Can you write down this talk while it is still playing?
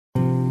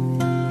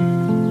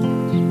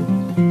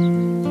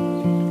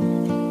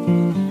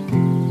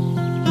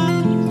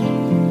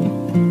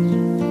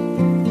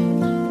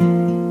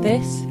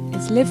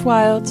This is Live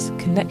Wild's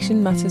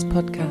Connection Matters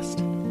podcast,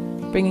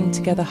 bringing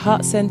together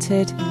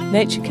heart-centred,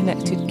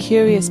 nature-connected,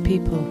 curious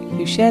people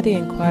who share the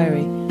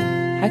inquiry: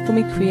 how can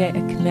we create a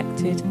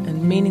connected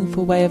and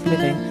meaningful way of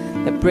living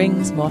that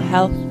brings more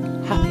health,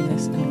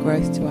 happiness and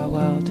growth to our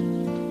world?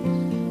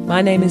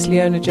 My name is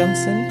Leona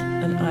Johnson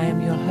and I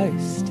am your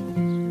host.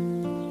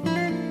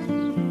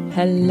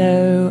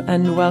 Hello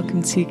and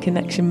welcome to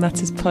Connection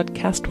Matters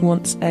podcast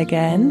once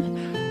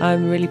again.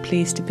 I'm really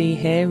pleased to be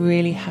here,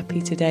 really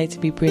happy today to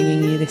be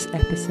bringing you this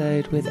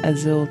episode with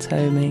Azul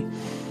Tomi.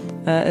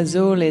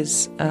 Azul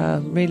is a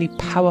really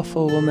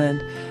powerful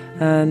woman,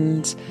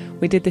 and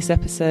we did this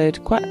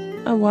episode quite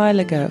a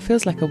while ago. It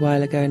feels like a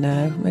while ago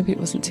now, maybe it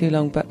wasn't too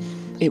long, but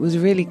it was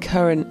really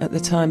current at the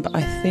time, but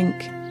I think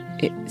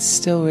it's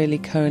still really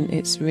current.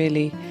 It's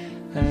really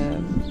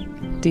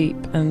deep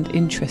and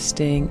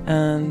interesting,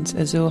 and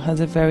Azul has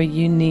a very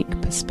unique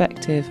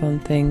perspective on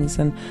things,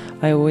 and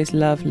I always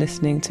love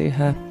listening to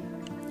her.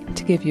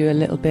 To give you a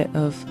little bit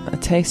of a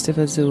taste of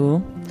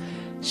Azul,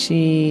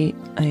 she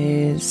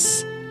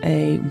is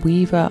a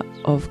weaver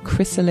of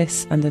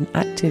chrysalis and an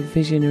active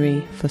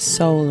visionary for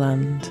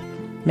Soulland,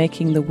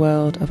 making the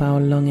world of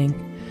our longing.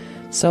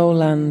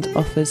 Soulland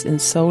offers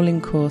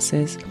ensouling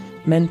courses,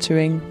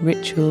 mentoring,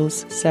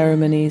 rituals,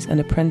 ceremonies and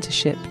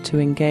apprenticeship to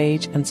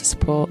engage and to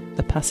support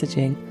the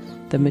passaging,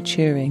 the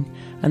maturing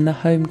and the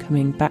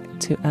homecoming back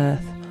to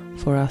Earth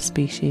for our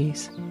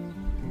species.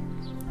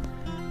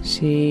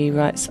 She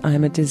writes, "I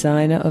am a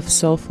designer of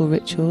soulful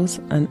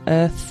rituals, an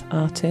earth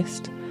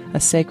artist,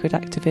 a sacred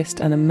activist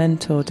and a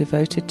mentor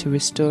devoted to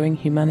restoring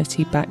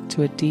humanity back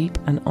to a deep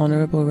and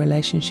honourable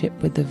relationship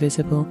with the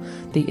visible,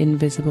 the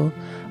invisible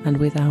and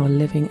with our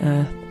living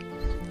Earth.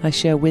 I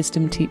share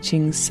wisdom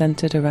teachings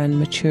centred around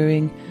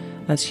maturing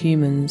as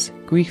humans,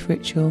 grief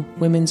ritual,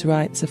 women's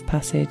rites of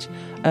passage,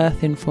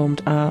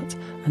 earth-informed art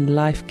and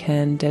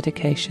life-cairn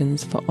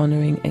dedications for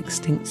honouring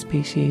extinct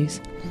species.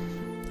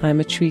 I am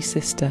a tree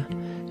sister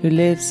who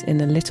lives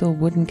in a little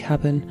wooden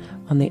cabin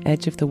on the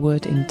edge of the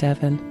wood in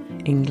Devon,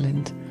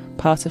 England,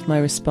 part of my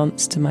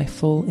response to my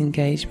full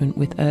engagement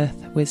with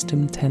earth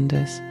wisdom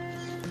tenders.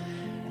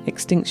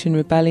 Extinction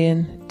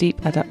rebellion,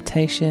 deep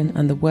adaptation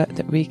and the work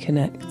that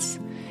reconnects,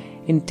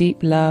 in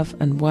deep love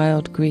and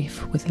wild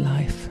grief with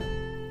life.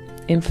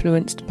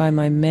 Influenced by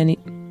my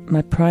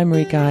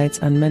primary guides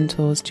and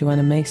mentors,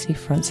 Joanna Macy,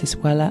 Francis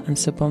Weller and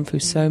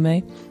Sobonfu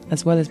Some,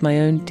 as well as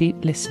my own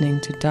deep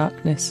listening to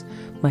darkness,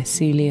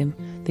 mycelium,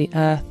 the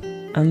earth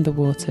and the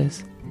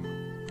waters.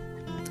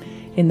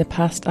 In the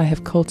past, I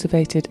have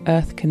cultivated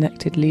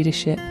earth-connected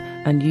leadership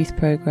and youth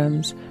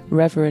programs,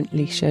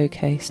 reverently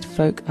showcased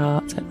folk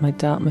art at my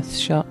Dartmouth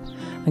shop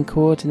and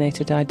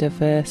coordinated a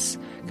diverse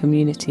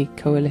community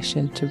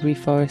coalition to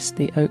reforest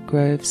the oak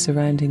groves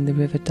surrounding the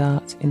River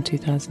Dart in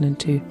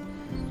 2002.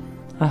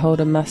 I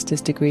hold a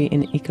master's degree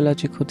in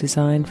ecological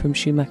design from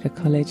Schumacher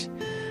College,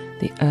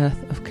 the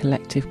earth of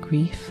collective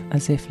grief,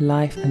 as if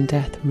life and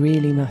death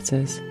really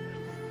matters.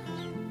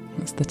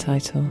 That's the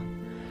title.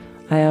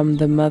 I am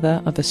the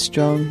mother of a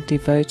strong,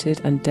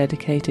 devoted and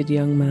dedicated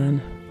young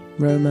man,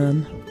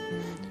 Roman,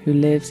 who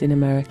lives in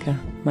America.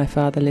 My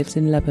father lives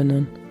in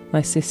Lebanon,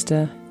 my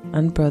sister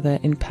and brother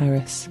in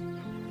Paris.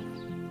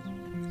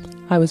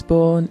 I was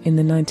born in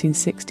the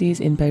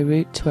 1960s in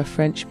Beirut to a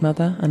French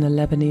mother and a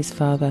Lebanese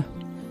father,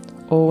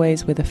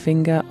 always with a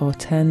finger or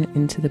 10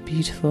 into the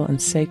beautiful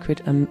and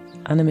sacred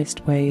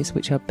animist ways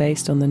which are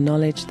based on the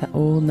knowledge that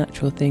all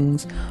natural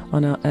things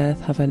on our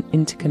earth have an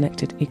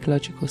interconnected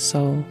ecological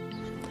soul.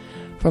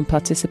 From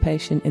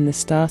participation in the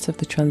start of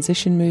the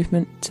transition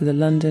movement to the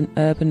London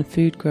urban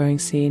food growing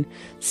scene,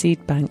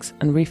 seed banks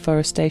and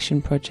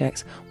reforestation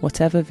projects,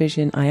 whatever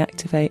vision I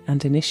activate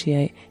and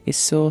initiate is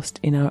sourced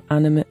in our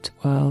animate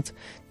world,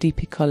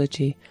 deep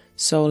ecology,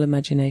 soul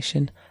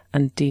imagination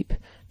and deep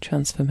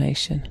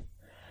transformation.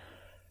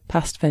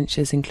 Past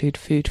ventures include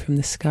Food from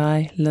the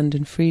Sky,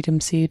 London Freedom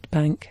Seed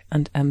Bank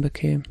and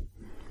Embercombe.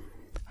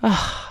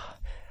 That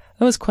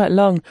was quite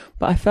long,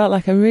 but I felt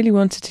like I really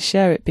wanted to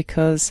share it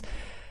because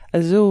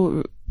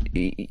Azul,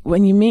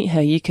 when you meet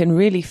her, you can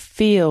really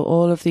feel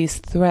all of these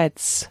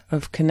threads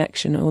of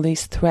connection, all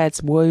these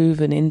threads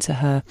woven into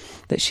her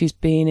that she's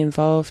been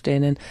involved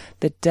in, and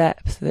the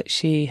depth that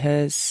she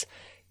has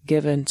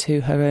given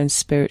to her own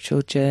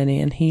spiritual journey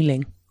and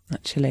healing,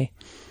 actually.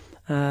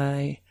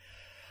 I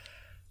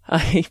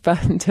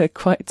found her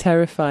quite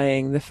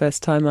terrifying the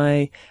first time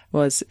I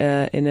was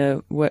in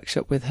a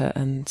workshop with her,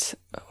 and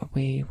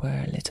we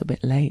were a little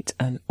bit late,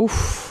 and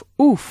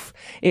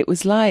it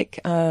was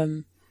like...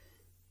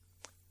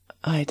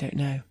 I don't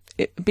know,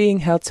 being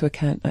held to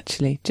account,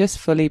 actually, just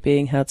fully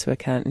being held to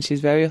account. And she's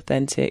very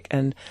authentic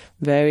and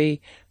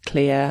very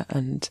clear.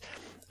 And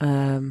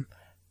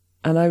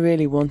I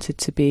really wanted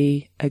to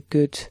be a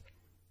good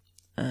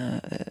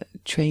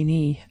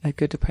trainee, a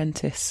good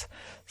apprentice.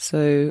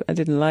 So I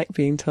didn't like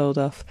being told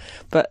off,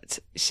 but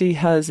she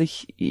has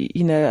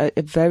a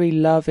very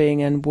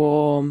loving and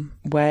warm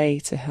way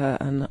to her.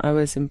 And I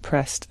was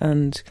impressed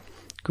and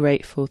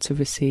grateful to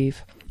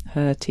receive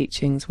her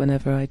teachings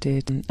whenever I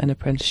did an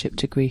apprenticeship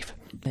to grief.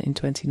 in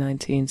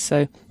 2019.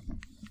 So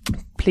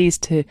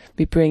pleased to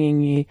be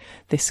bringing you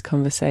this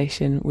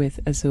conversation with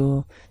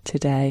Azul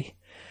today.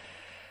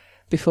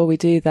 Before we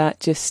do that,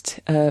 just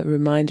a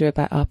reminder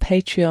about our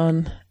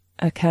Patreon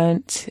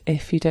account.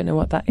 If you don't know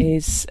what that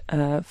is,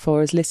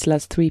 for as little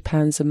as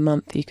 £3 a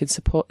month, you can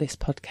support this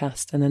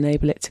podcast and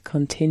enable it to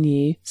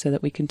continue so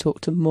that we can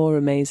talk to more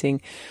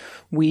amazing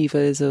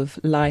weavers of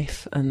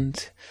life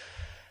and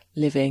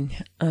living.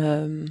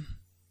 And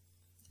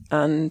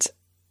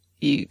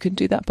you can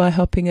do that by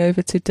hopping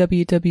over to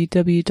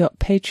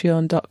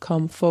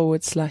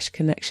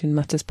www.patreon.com/Connection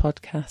Matters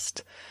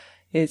Podcast.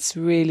 It's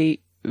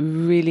really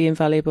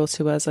invaluable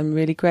to us. I'm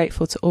really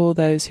grateful to all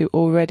those who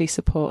already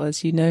support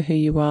us. You know who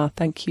you are.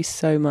 Thank you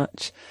so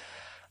much.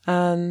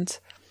 And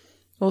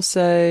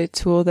also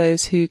to all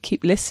those who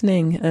keep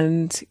listening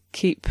and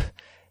keep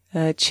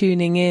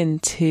tuning in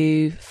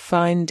to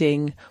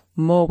finding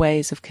more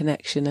ways of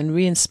connection and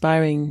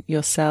re-inspiring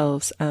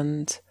yourselves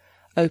and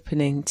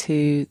opening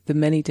to the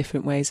many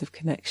different ways of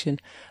connection.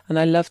 And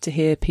I love to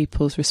hear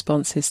people's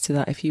responses to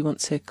that. If you want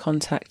to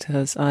contact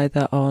us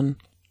either on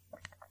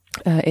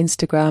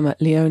Instagram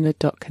at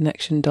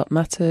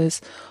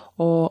leona.connection.matters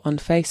or on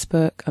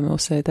Facebook, I'm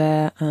also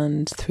there,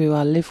 and through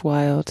our Live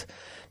Wild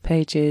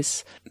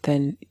pages,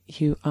 then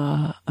you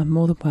are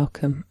more than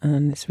welcome,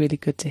 and it's really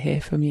good to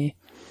hear from you.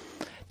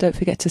 Don't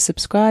forget to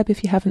subscribe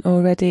if you haven't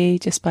already.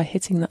 Just by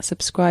hitting that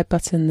subscribe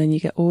button, then you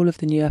get all of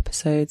the new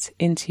episodes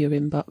into your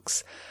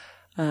inbox,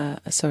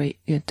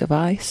 your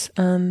device.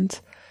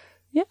 And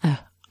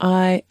yeah,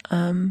 I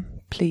am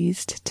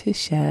pleased to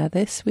share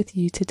this with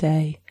you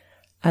today.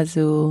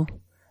 Azul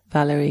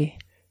Valerie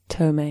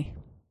Tomei.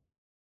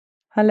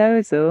 Hello,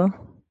 Azul.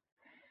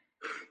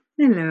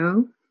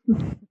 Hello.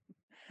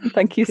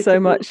 Thank you so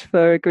much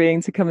for agreeing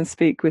to come and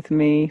speak with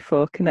me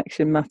for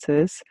Connection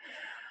Matters.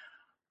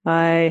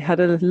 I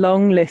had a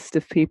long list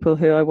of people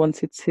who I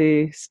wanted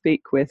to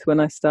speak with when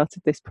I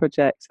started this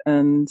project,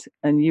 and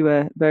you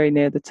were very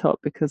near the top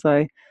because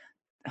I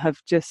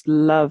have just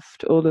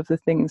loved all of the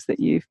things that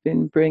you've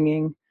been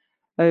bringing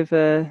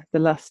over the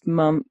last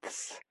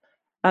months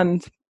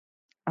and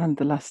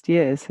the last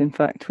years, in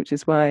fact, which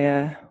is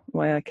why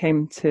I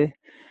came to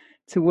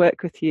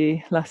work with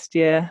you last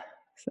year.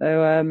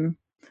 So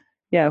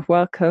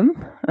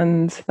welcome,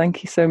 and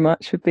thank you so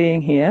much for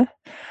being here.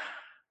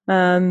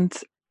 And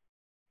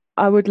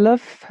I would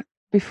love,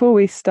 before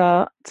we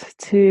start,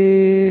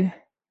 to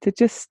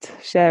just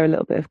share a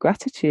little bit of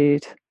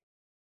gratitude.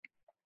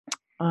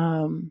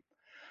 What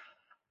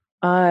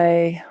am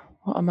I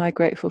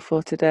grateful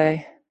for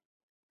today?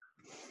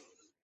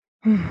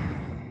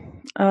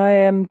 I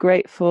am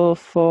grateful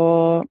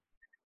for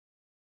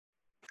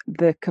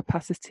the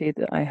capacity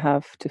that I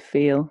have to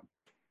feel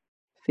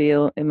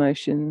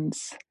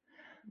emotions.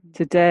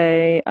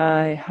 Today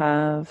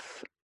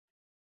I've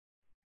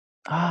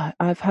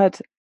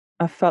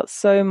felt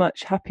so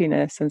much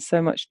happiness and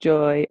so much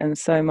joy and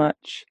so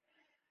much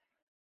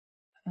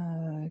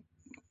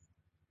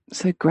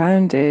so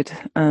grounded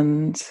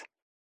and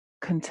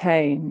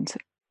contained.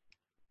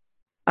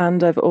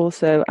 And I've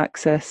also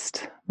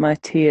accessed my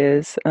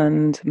tears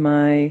and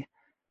my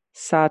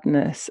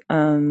sadness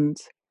and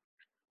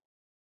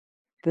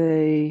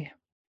that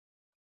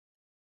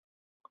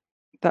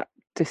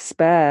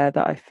despair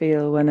that I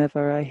feel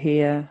whenever I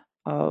hear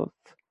of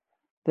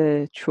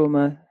the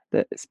trauma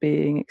that's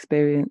being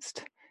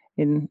experienced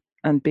and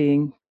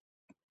being,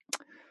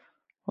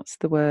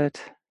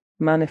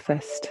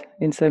 manifest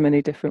in so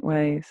many different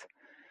ways.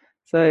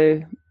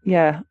 So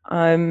yeah,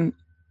 I'm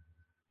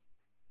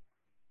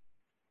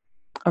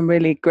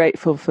really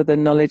grateful for the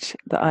knowledge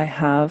that I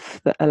have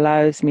that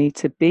allows me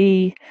to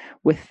be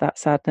with that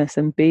sadness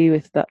and be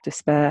with that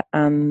despair,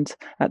 and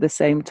at the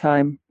same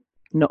time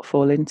not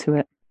fall into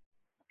it,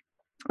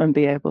 and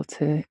be able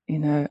to,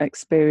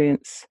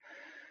 experience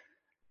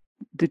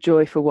the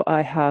joy for what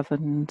I have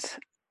and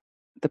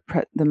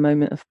the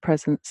moment of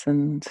presence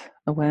and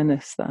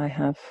awareness that I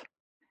have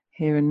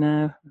here and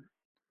now.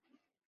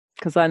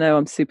 Because I know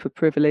I'm super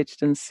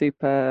privileged and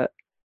super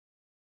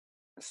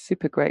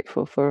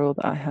grateful for all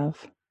that I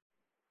have.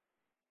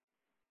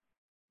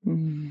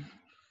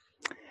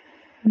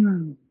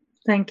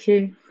 Thank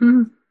you.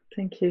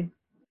 Thank you.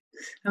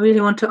 I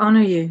really want to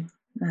honor you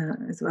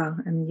as well,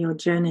 and your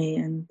journey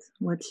and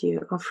what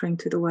you're offering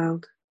to the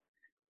world.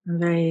 I'm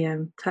very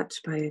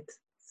touched by it.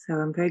 So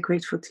I'm very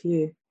grateful to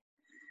you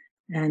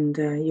and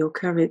your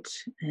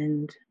courage,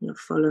 and you're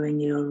following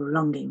your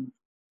longing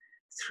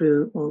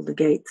through all the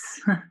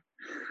gates.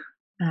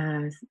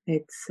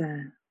 It's,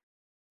 I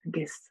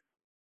guess,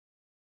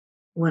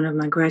 one of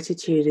my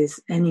gratitude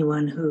is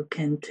anyone who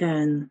can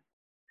turn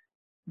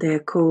their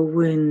core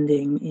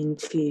wounding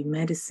into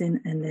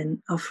medicine and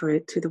then offer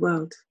it to the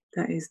world.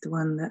 That is the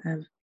one that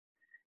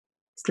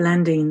it's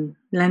landing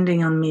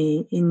on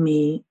me, in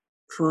me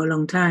for a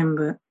long time,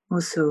 but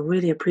also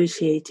really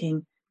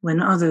appreciating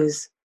when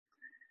others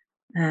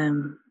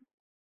can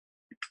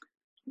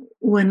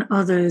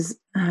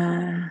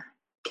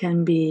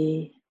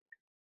be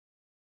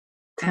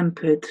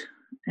tempered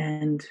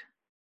and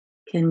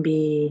can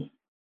be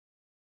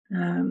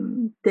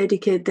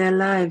dedicate their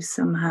lives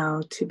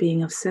somehow to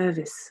being of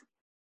service.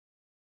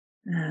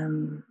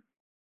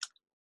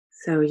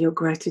 So your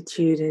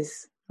gratitude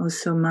is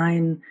also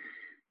mine,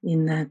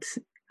 in that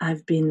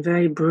I've been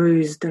very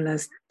bruised the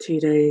last 2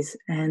 days,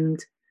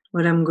 and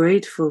what I'm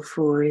grateful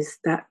for is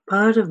that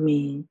part of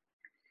me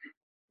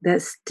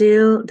that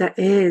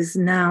is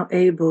now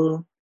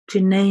able to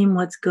name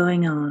what's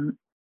going on,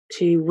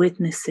 to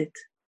witness it,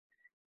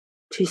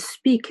 to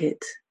speak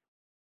it,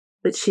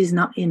 but she's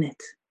not in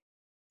it.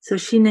 So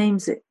she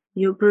names it.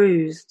 You're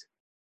bruised.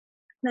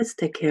 Let's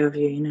take care of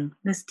you,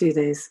 let's do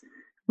this.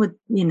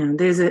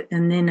 There's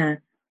an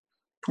inner,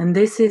 and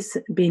this has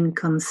been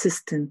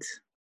consistent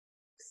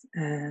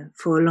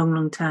for a long,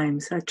 long time.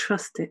 So I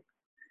trust it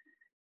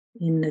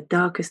in the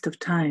darkest of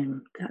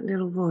time, that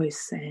little voice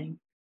saying,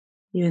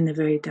 you're in a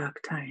very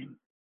dark time.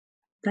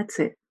 That's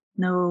it.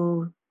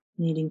 No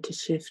needing to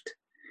shift,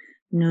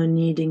 no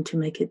needing to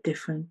make it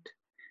different,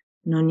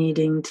 no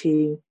needing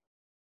to,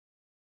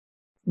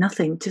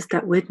 nothing, just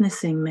that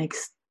witnessing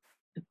makes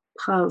a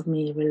part of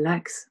me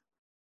relax.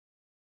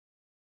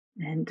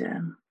 And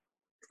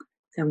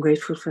so I'm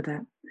grateful for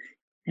that.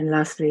 And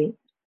lastly,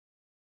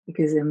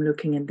 because I'm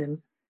looking at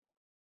them,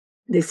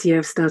 this year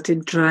I've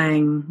started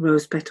drying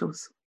rose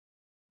petals.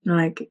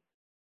 Like,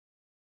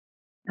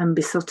 I'm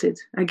besotted.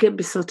 I get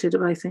besotted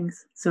by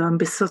things. So I'm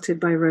besotted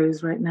by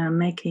rose right now. I'm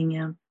making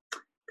the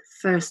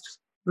first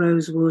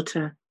rose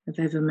water I've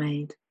ever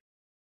made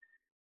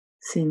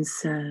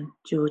since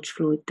George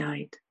Floyd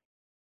died.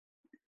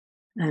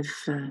 I've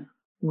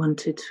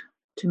wanted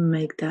to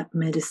make that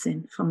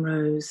medicine from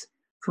rose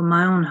for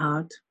my own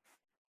heart,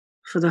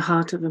 for the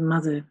heart of a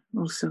mother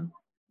also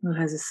who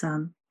has a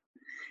son,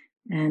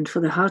 and for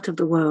the heart of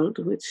the world,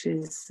 which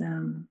is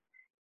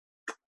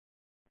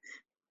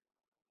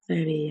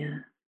very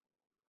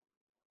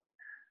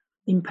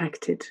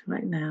impacted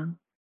right now.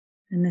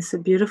 And it's a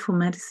beautiful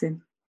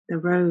medicine. The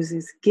rose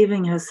is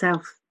giving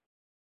herself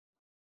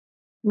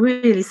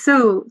really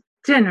so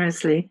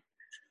generously.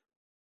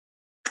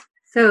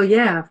 So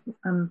yeah,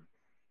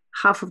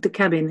 half of the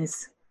cabin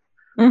is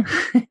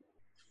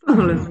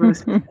full of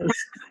rose petals.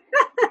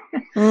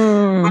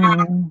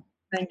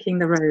 Thanking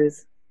the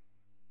rose.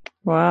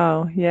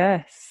 Wow,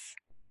 yes.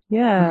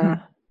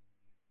 Yeah.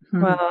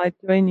 Mm-hmm. Well, I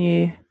join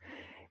you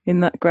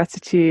in that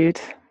gratitude.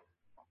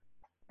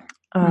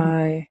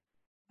 I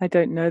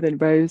don't know the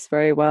rose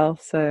very well,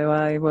 so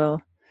I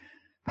will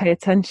pay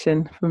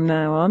attention from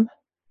now on.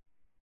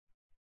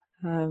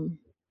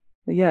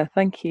 Yeah,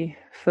 thank you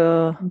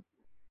for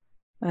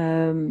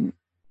doing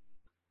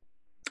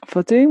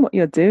what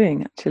you're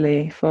doing.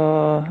 Actually,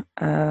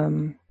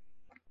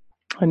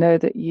 I know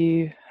that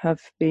you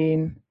have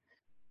been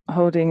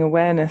holding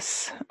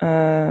awareness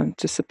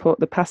to support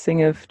the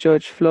passing of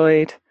George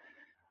Floyd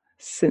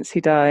since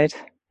he died,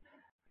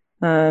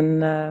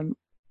 and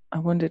I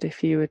wondered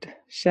if you would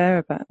share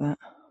about that.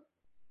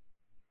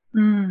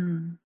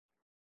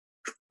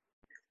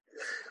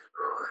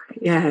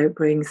 Yeah, it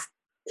brings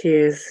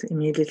tears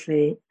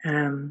immediately.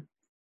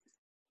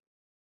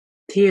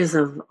 Tears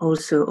of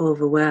also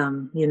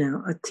overwhelm,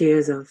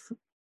 tears of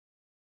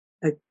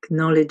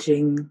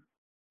acknowledging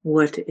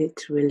what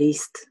it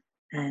released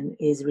and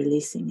is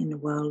releasing in the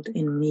world,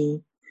 in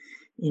me,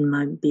 in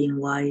my being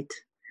white,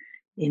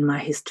 in my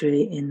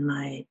history, in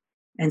my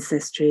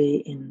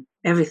ancestry, in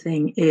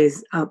everything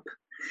is up.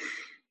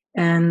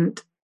 And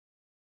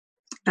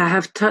I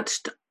have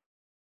touched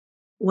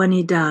when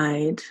he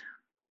died.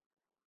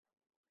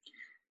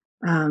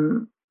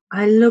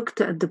 I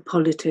looked at the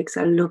politics.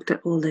 I looked at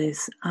all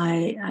this.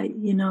 I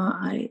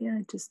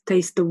just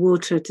taste the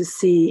water to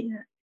see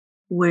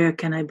where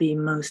can I be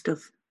most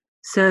of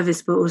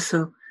service, but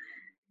also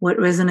what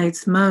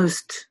resonates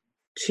most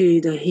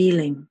to the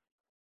healing.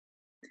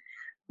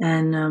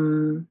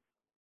 And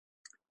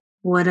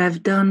what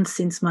I've done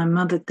since my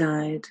mother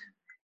died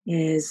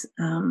is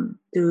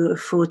do a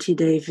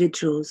 40-day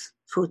vigils,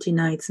 40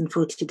 nights and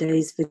 40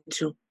 days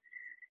vigil.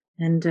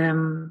 And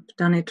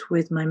done it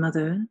with my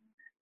mother,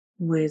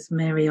 with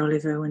Mary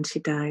Oliver when she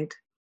died,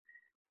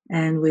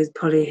 and with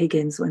Polly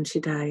Higgins when she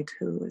died,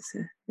 who was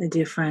a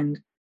dear friend.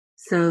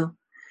 So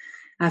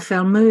I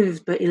felt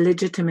moved but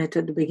illegitimate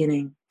at the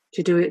beginning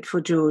to do it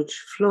for George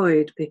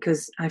Floyd,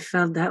 because I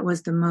felt that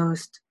was the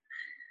most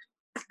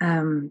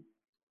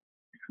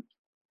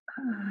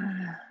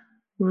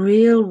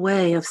real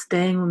way of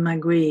staying with my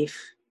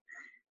grief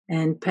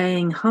and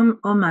paying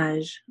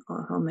homage,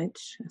 I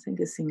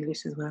think it's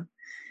English as well,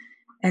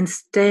 and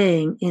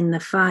staying in the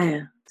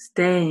fire,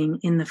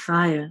 staying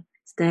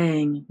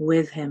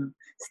with him,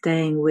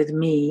 staying with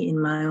me in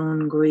my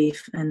own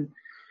grief and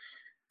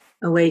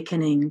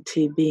awakening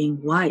to being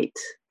white,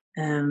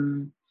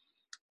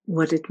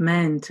 what it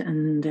meant,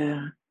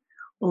 and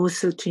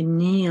also to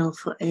kneel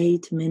for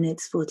 8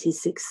 minutes,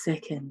 46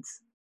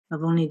 seconds.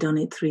 I've only done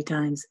it 3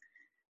 times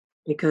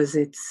because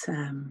it's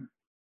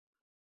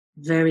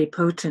very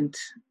potent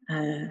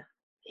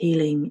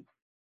healing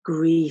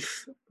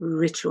grief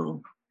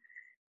ritual,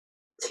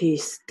 to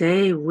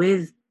stay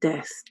with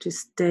death, to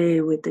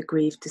stay with the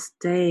grief, to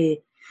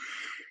stay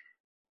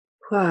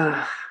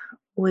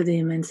with the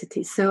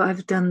immensity. So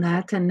I've done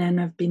that, and then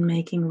I've been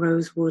making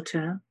rose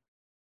water.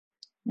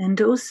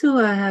 And also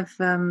I have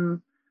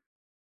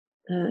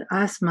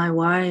asked my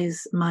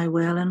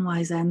well and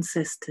wise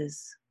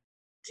ancestors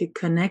to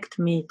connect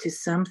me to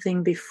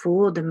something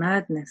before the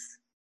madness,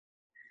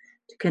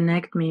 to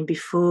connect me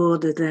before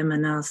the them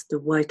and us, the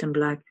white and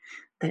black,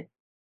 that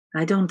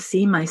I don't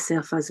see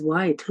myself as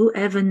white.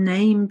 Whoever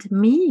named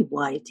me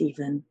white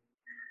even?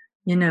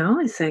 You know,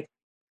 it's like,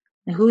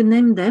 who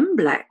named them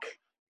black?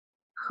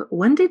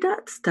 When did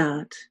that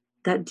start?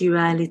 That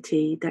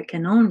duality that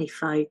can only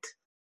fight.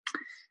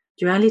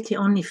 Duality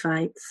only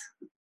fights.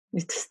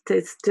 It's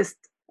just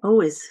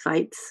always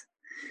fights.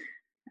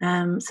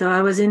 So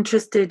I was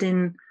interested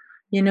in,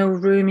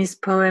 Rumi's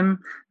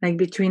poem, like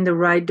between the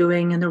right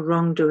doing and the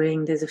wrong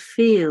doing, there's a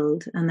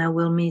field, and I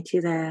will meet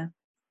you there.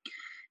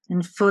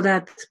 And for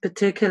that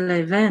particular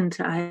event,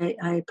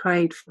 I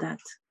prayed for that.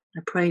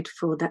 I prayed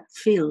for that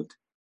field,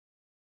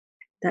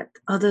 that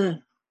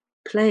other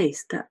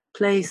place that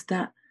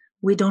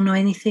we don't know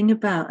anything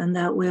about, and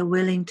that we're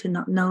willing to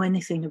not know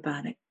anything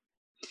about it.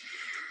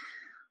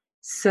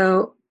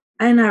 So,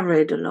 and I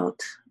read a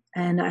lot,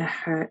 and I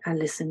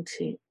listened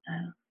to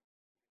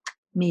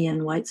me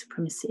and white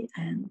supremacy.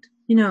 And,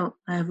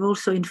 I've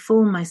also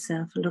informed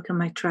myself, look at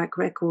my track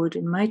record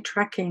in my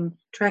tracking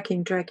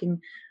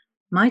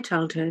my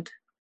childhood,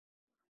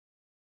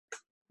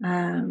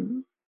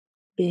 being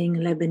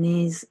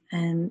Lebanese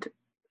and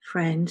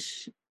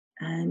French,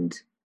 and,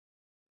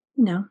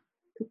 the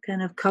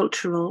kind of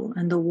cultural,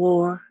 and the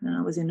war. And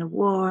I was in a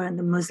war, and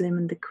the Muslim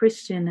and the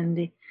Christian, and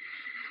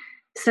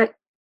it's like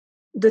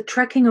the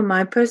tracking of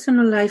my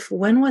personal life.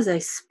 When was I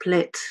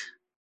split?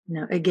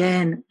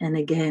 Again and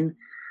again.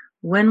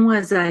 When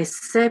was I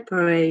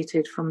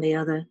separated from the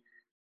other?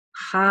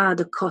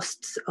 The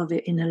costs of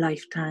it in a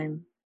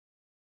lifetime.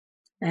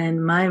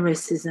 And my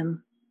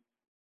racism,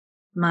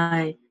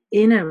 my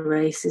inner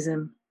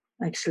racism,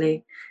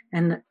 actually,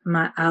 and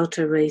my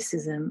outer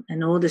racism,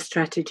 and all the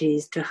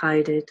strategies to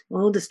hide it,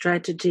 all the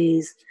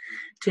strategies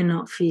to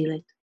not feel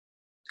it.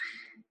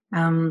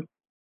 And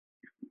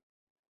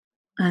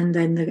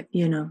then,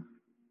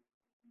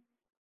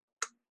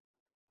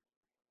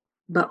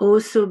 but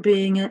also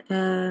being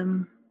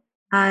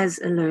as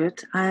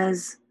alert,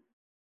 as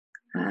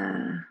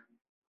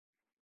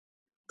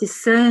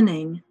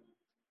discerning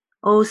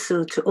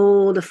also to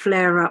all the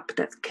flare-up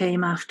that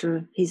came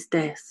after his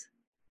death.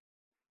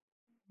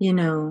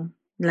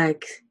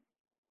 Like,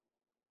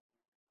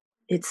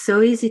 it's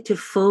so easy to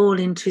fall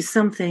into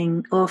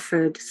something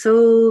offered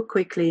so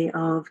quickly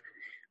of,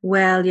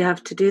 well, you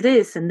have to do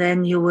this and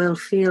then you will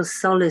feel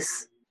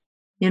solace.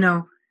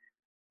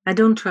 I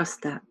don't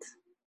trust that.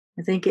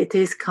 I think it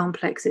is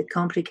complex, it's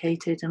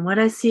complicated. And what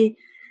I see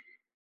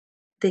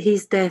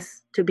his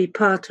death to be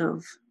part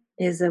of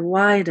is a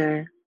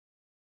wider,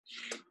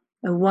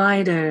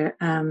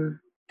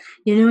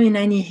 in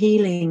any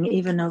healing,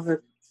 even of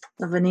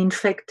an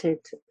infected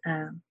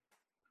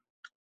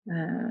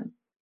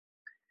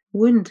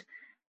wound,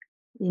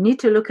 you need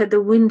to look at the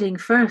wounding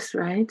first,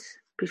 right?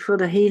 Before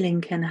the healing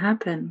can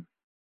happen.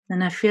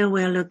 And I feel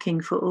we're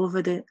looking for,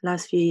 over the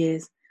last few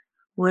years,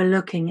 we're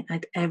looking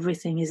at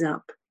everything is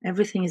up,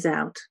 everything is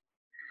out.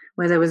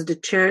 Whether it was the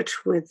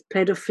church with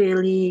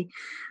pedophilia,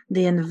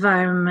 the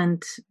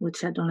environment,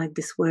 which I don't like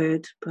this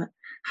word, but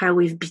how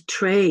we've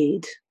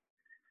betrayed,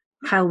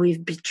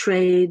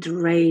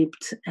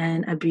 raped,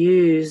 and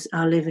abused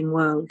our living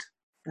world.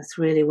 That's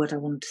really what I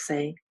want to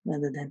say,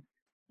 rather than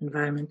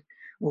environment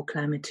or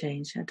climate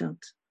change. I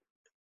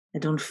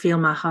don't feel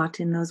my heart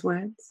in those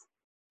words.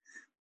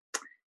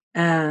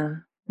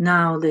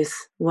 Now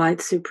this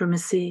white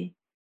supremacy,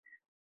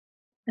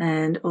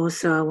 and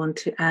also I want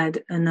to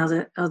add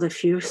other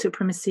few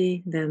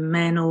supremacy, the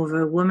man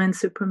over woman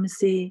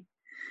supremacy,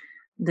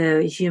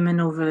 the human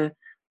over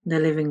the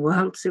living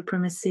world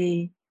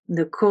supremacy,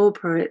 the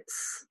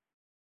corporates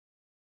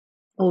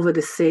over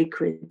the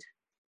sacred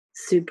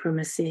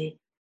supremacy.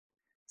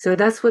 So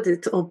that's what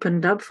it's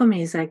opened up for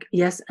me. It's like,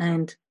 yes,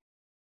 and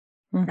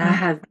I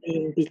have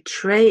been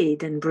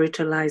betrayed and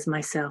brutalized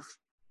myself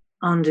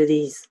under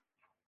these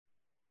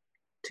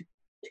to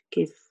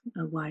give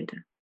a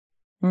wider,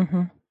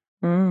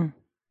 a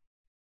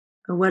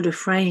wider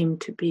frame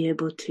to be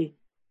able to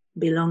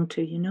belong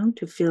to,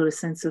 to feel a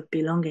sense of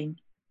belonging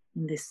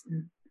in this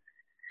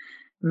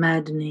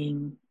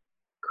maddening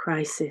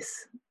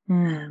crisis.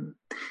 And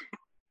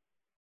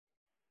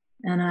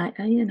I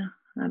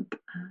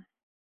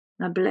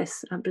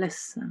bless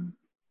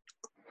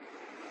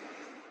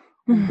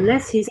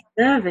his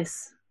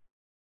service.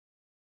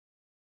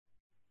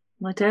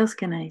 What else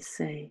can I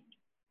say?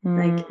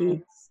 Like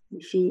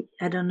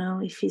I don't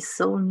know if his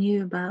soul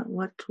knew about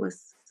what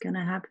was going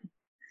to happen,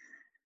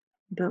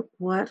 but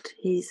what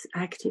he's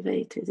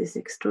activated is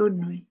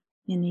extraordinary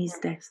in his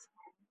death.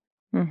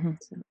 So,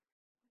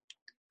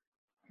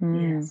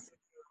 yes,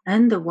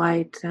 and the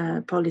white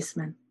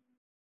policeman.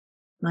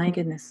 My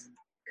goodness,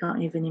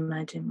 can't even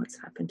imagine what's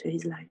happened to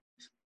his life.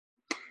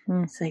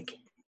 It's like,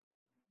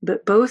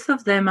 but both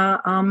of them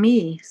are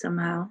me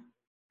somehow,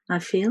 I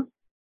feel.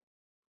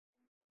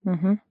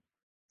 Mm-hmm. Do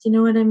you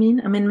know what I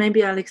mean? I mean,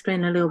 maybe I'll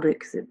explain a little bit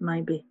because it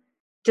might be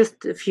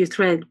just a few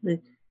threads. But,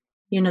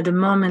 the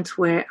moments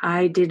where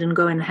I didn't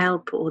go and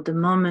help, or the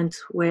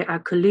moments where I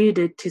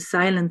colluded to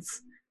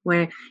silence,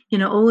 where,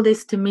 all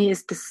this to me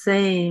is the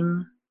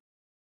same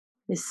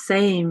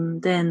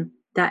then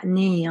that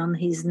knee on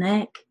his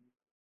neck.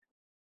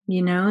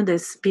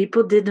 There's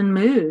people didn't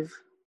move.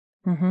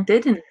 Mm-hmm. They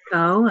didn't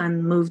go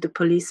and move the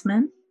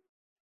policeman.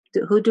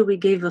 Who do we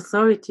give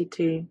authority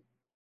to?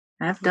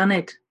 I've done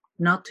it,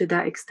 not to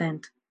that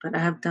extent, but I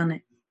have done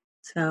it.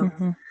 So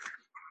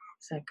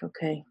it's like,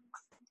 okay.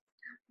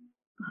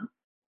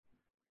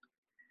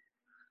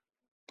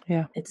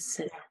 Yeah. It's,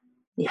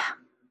 Yeah.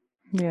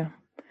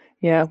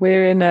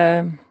 We're in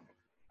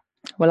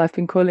well, I've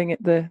been calling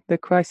it the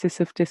crisis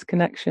of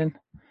disconnection,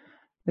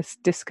 this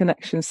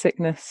disconnection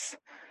sickness,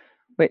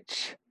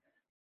 which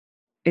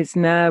is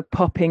now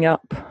popping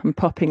up and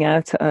popping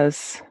out at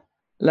us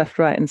left,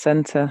 right, and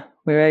center.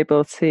 We're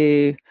able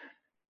to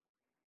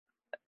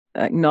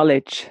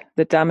acknowledge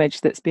the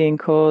damage that's being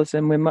caused,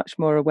 and we're much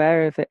more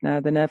aware of it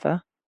now than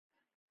ever.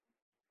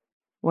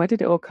 Where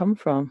did it all come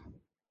from?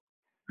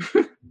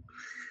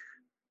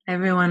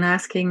 Everyone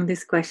asking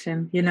this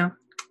question,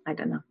 I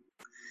don't know.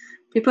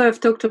 People have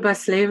talked about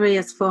slavery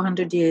as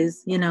 400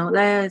 years,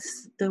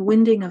 there's the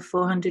winding of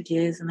 400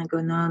 years, and I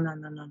go, no.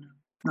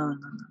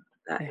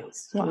 That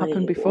is what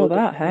happened before older.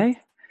 that, hey?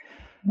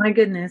 My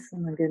goodness, oh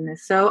my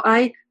goodness. So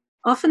I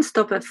often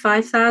stop at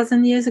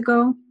 5,000 years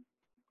ago,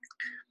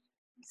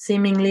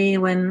 seemingly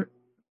when,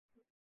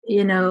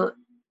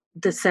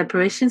 the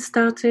separation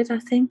started, I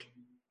think.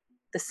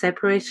 The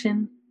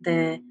separation,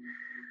 the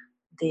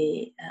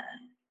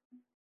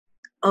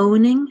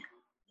owning,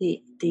 the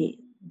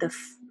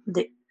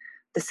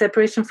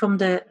separation from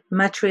the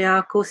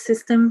matriarchal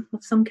system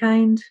of some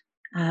kind,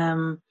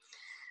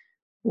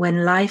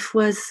 when life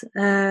was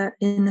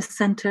in the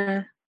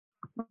center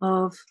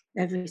of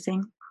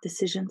everything,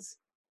 decisions,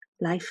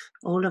 life,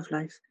 all of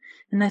life.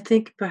 And I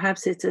think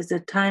perhaps it is a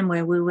time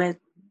where we were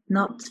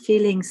not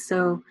feeling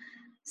so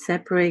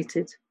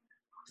separated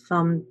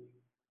from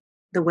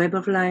the web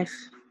of life.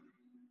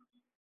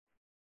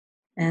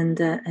 And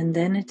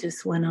then it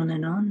just went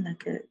on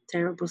like a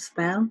terrible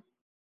spell.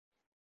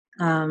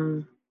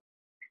 There's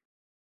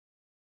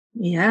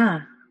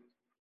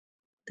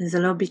a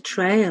lot of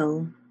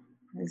betrayal.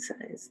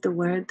 It's the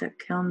word that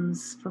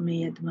comes for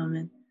me at the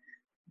moment.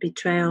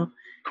 Betrayal.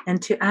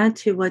 And to add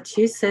to what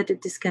you said, the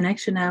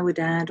disconnection, I would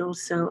add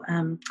also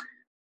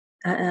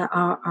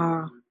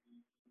our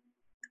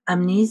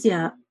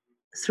amnesia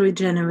through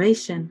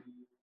generation.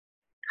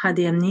 How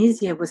the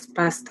amnesia was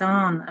passed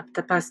on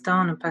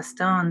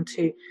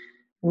to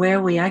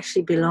where we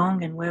actually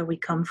belong and where we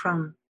come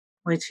from,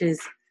 which is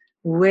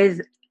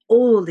with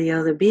all the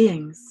other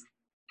beings.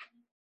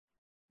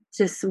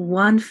 Just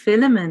one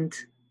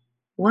filament,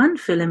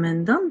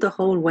 not the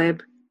whole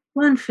web.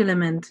 One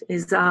filament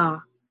is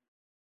our.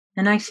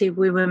 And actually,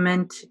 we were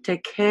meant to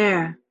take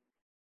care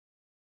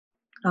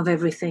of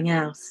everything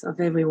else, of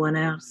everyone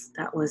else.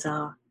 That was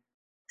our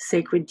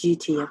sacred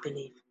duty, I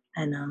believe.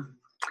 And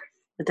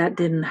but that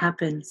didn't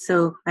happen.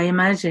 So I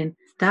imagine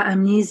that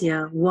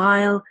amnesia,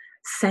 while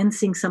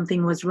sensing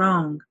something was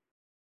wrong,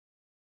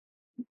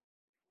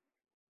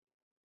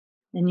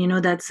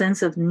 and that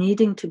sense of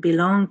needing to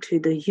belong to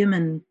the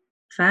human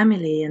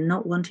family and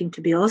not wanting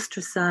to be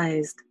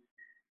ostracized.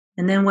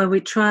 And then when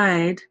we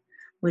tried,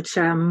 which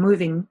I'm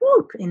moving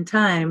in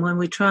time, when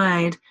we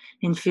tried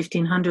in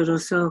 1500 or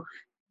so,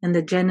 and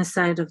the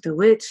genocide of the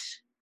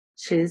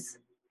witches,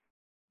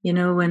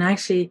 when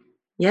actually,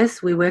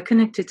 yes, we were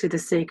connected to the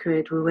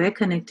sacred, we were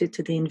connected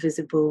to the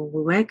invisible,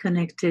 we were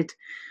connected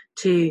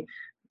to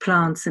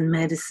plants and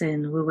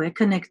medicine, we were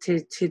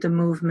connected to the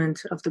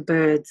movement of the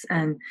birds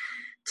and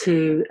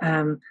to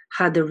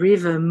how the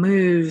river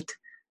moved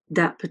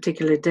that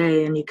particular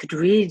day. And you could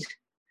read,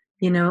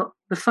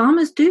 the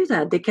farmers do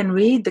that. They can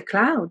read the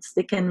clouds.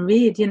 They can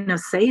read,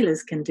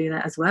 sailors can do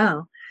that as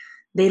well.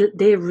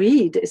 They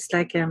read. It's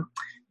like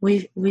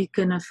we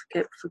kind of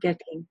kept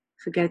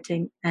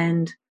forgetting.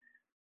 And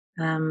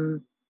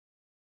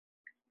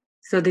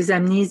so there's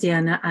amnesia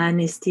and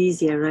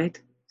anesthesia,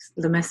 right?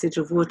 The Message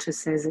of Water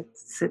says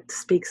it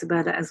speaks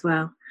about it as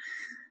well,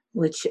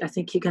 which I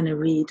think you're going to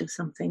read or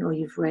something, or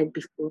you've read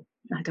before.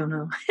 I don't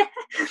know.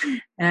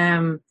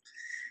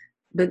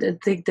 But I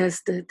think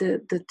there's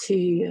the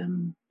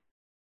two.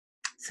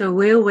 So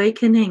we're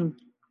awakening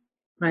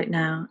right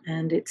now,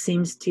 and it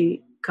seems to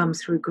come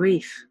through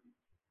grief.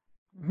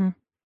 Mm-hmm.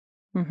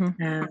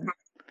 Mm-hmm.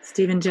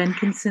 Stephen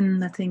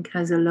Jenkinson, I think,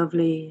 has a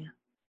lovely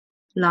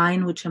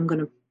line, which I'm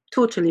going to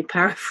totally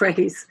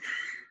paraphrase.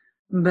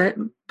 But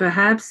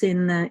perhaps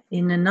in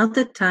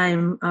another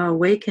time, our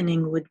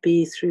awakening would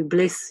be through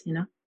bliss,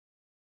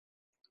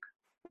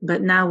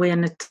 But now we're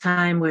in a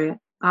time where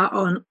our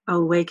own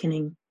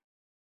awakening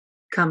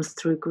comes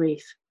through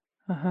grief,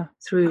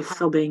 through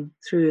sobbing,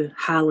 through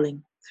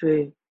howling,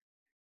 through,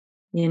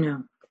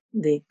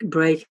 the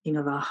breaking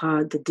of our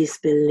heart, the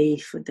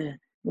disbelief,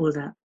 all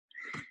that.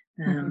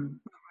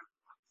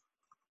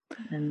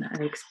 And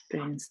I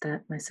experience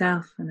that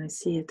myself, and I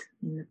see it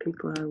in the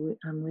people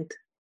I'm with.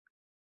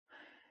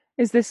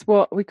 Is this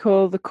what we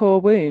call the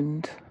core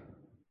wound?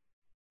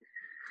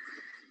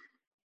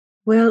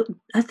 Well,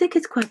 I think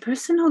it's quite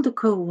personal, the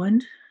core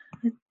wound.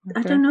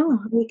 I don't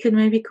know. We could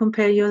maybe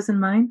compare yours and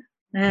mine.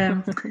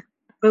 But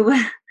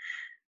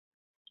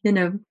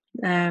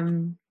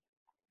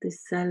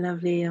this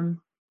lovely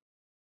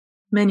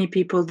many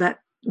people that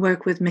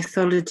work with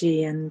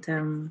mythology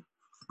and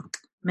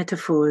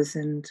metaphors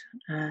and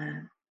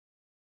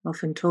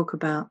often talk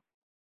about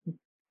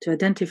to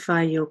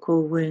identify your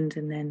core wound,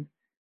 and then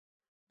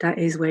that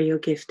is where your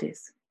gift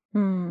is.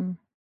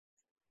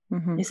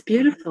 Mm-hmm. It's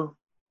beautiful.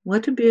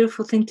 What a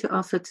beautiful thing to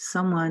offer to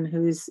someone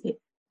who is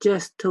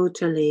just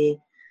totally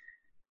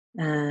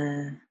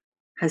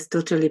has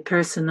totally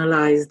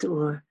personalized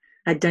or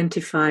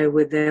identify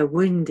with their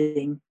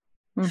wounding,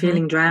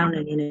 feeling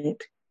drowning in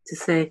it, to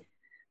say,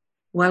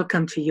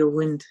 welcome to your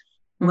wound.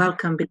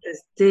 Welcome,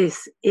 because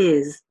this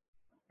is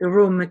the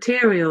raw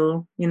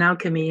material in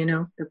alchemy,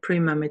 the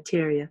prima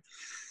materia.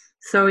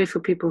 Sorry for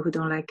people who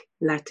don't like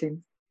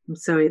Latin. I'm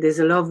sorry. There's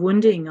a lot of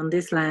wounding on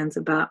these lands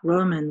about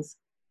Romans.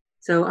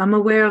 So I'm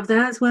aware of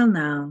that as well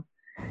now.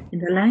 In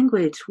the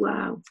language,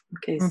 wow.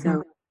 Okay,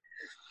 so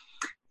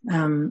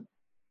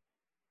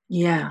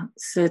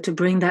so to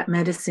bring that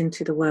medicine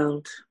to the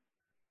world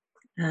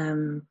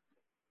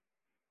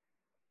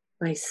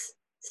by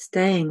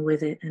staying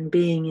with it and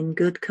being in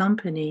good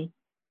company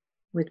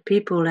with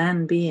people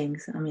and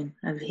beings. I mean,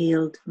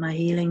 my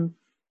healing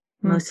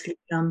mostly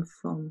come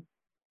from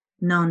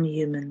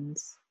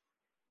non-humans,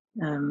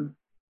 and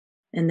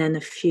then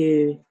a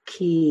few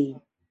key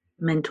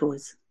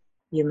mentors,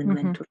 human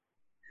mentors.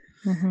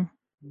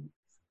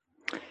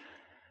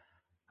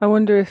 I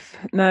wonder if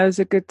now is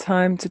a good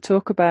time to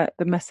talk about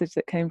the message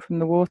that came from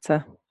the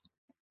water.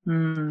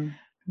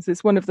 Because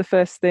it's one of the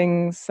first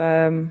things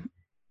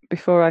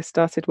before I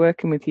started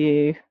working with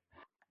you.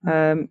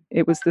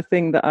 It was the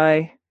thing that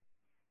I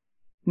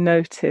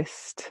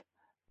noticed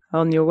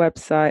on your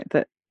website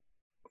that,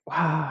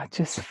 wow, it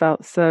just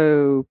felt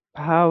so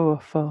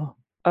powerful.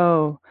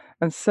 Oh,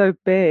 and so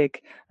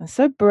big and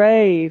so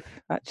brave,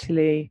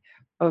 actually,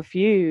 of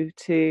you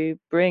to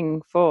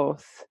bring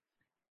forth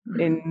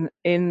in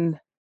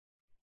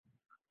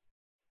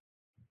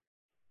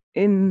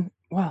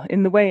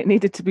the way it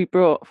needed to be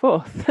brought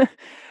forth,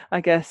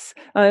 I guess.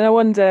 And I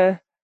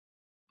wonder,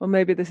 well,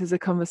 maybe this is a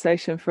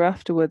conversation for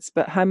afterwards,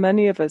 but how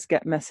many of us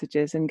get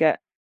messages and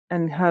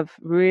have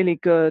really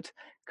good,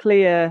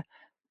 clear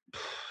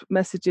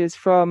messages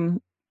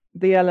from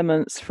the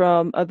elements,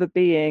 from other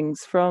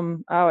beings,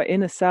 from our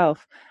inner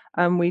self,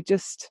 and we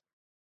just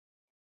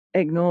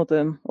ignore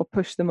them or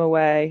push them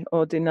away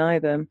or deny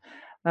them.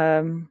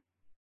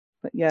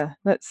 But yeah,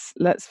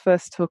 let's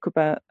first talk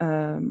about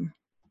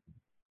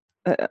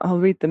I'll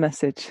read the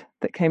message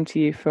that came to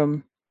you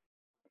from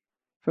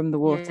the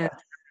water. Yeah.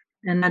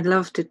 And I'd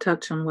love to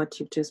touch on what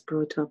you've just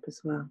brought up as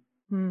well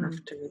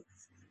afterwards.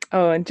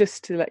 Oh, and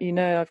just to let you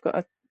know, I've got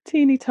a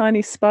teeny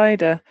tiny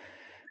spider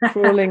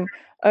crawling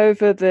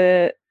over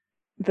the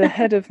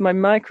head of my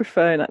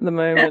microphone at the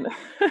moment.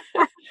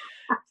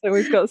 So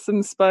we've got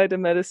some spider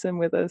medicine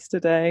with us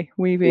today,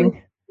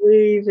 weaving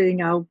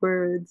our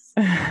words.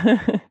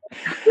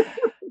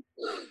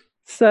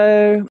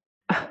 So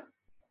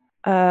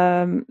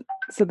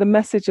the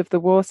message of the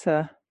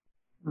water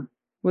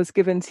was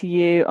given to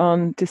you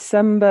on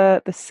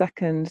December the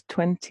 2nd,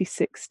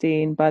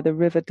 2016 by the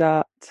River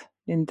Dart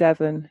in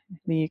Devon,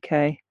 the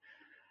UK.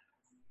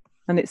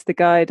 And it's the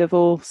guide of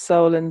all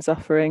Solon's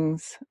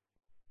offerings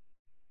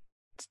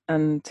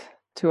and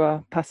to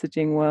our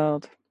passaging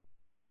world.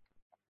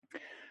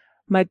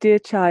 My dear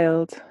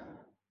child,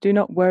 do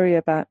not worry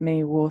about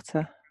me,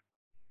 water.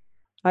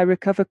 I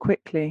recover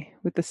quickly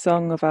with the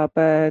song of our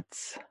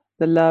birds,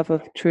 the love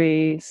of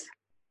trees,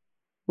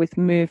 with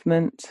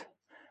movement,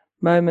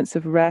 moments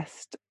of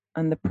rest,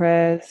 and the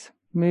prayers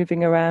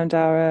moving around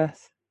our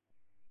earth.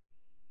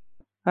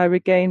 I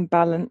regain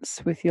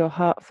balance with your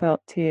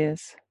heartfelt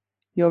tears,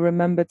 your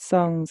remembered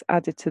songs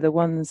added to the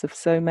ones of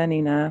so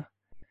many now.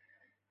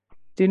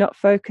 Do not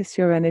focus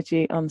your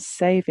energy on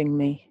saving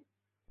me.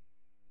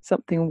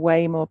 Something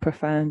way more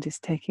profound is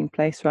taking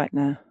place right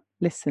now.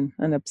 Listen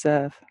and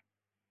observe.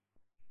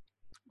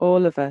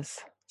 All of us,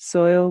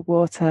 soil,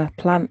 water,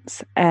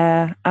 plants,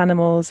 air,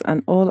 animals,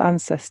 and all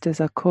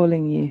ancestors are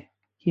calling you,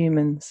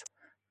 humans,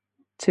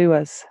 to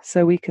us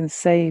so we can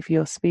save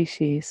your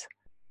species.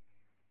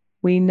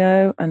 We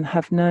know and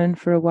have known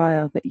for a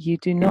while that you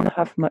do not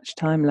have much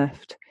time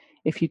left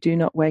if you do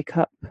not wake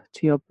up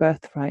to your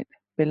birthright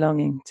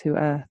belonging to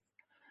Earth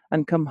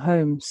and come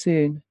home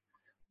soon,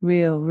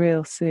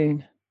 real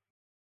soon.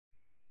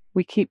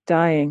 We keep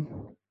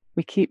dying.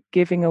 We keep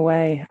giving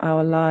away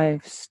our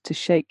lives to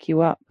shake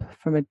you up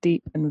from a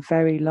deep and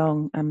very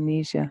long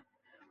amnesia.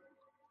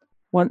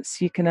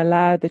 Once you can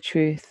allow the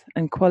truth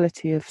and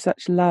quality of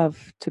such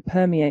love to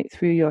permeate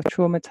through your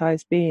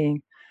traumatized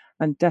being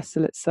and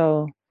desolate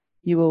soul,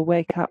 you will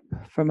wake up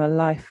from a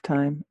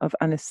lifetime of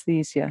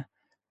anesthesia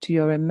to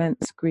your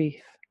immense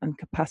grief and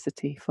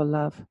capacity for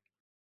love.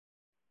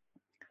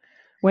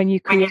 When you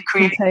create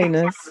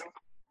containers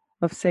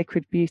of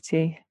sacred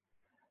beauty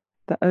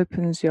that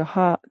opens your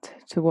heart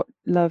to what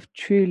love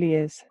truly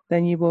is,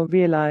 then you will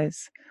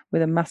realize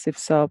with a massive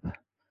sob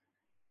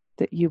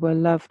that you were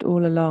loved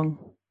all along,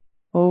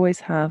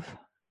 always have,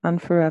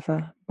 and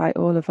forever by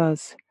all of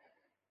us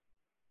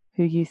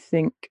who you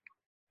think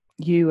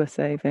you are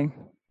saving.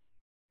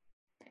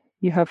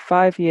 You have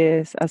 5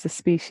 years as a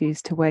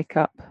species to wake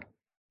up,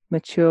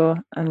 mature,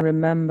 and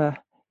remember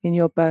in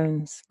your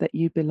bones that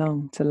you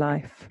belong to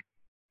life.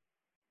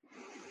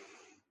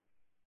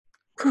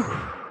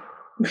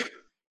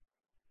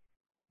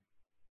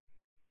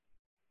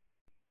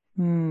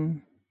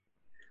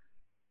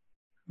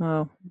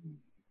 Wow.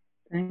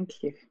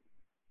 Thank you.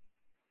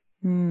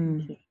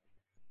 Thank you.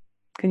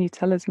 Can you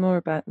tell us more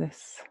about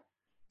this?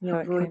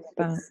 Your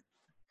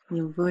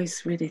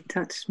voice really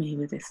touched me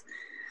with this.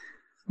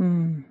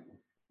 Oh,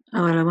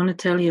 well, I want to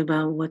tell you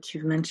about what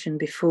you've mentioned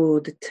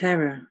before, the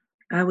terror.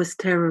 I was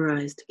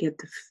terrorized to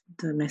get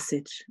the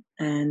message,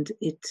 and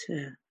it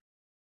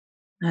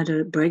had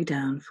a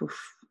breakdown for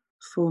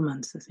 4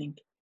 months, I think,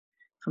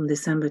 from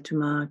December to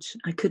March.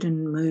 I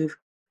couldn't move,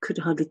 could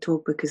hardly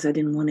talk because I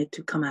didn't want it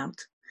to come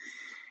out.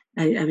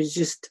 I was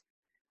just,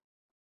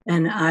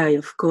 and I,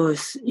 of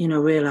course,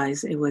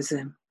 realized it was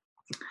an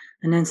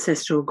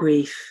ancestral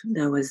grief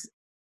that was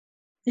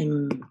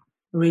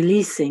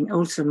releasing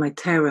also my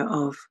terror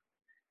of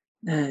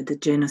the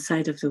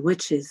genocide of the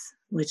witches,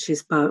 which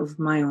is part of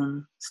my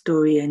own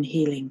story and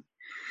healing.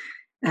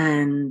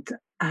 And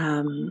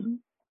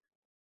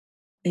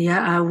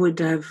I would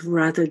have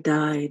rather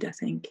died, I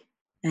think.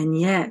 And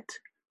yet,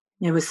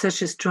 it was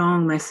such a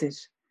strong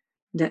message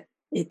that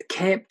it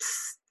kept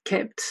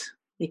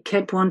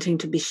wanting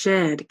to be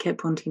shared. It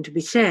kept wanting to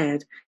be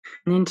shared.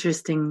 And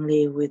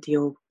interestingly, with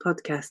your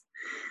podcast,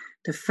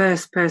 the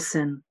first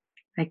person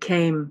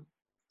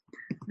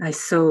I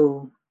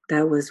saw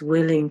that was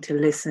willing to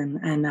listen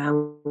and I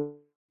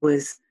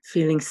was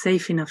feeling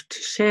safe enough to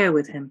share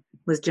with him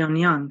was John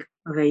Young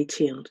of Eight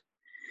Shield.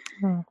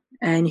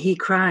 And he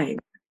cried.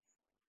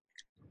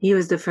 He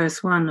was the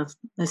first one of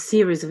a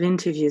series of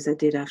interviews I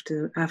did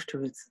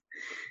afterwards.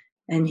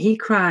 And he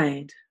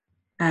cried.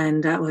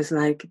 And that was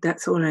like,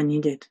 that's all I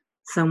needed,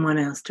 someone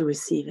else to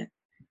receive it.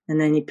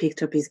 And then he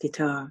picked up his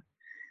guitar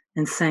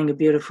and sang a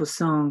beautiful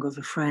song of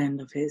a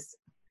friend of his.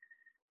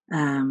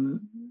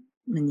 And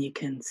you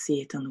can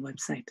see it on the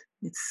website.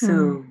 It's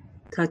so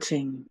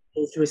touching,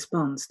 his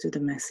response to the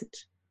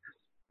message.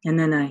 And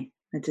then I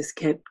just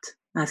kept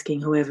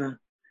asking whoever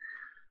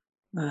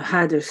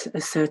had a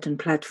certain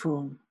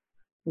platform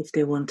if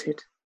they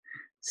wanted.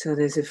 So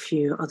there's a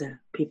few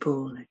other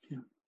people like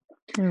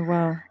oh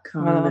wow!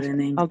 Can't remember their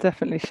names. I'll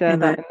definitely share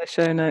that in the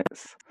show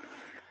notes.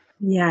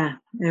 Yeah,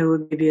 it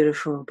would be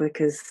beautiful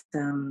because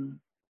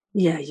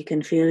you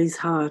can feel his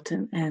heart,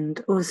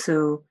 and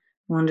also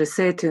want to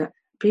say to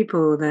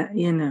people that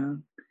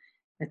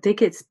I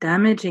think it's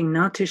damaging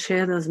not to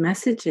share those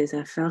messages.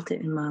 I felt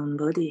it in my own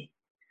body,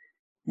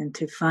 and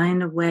to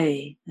find a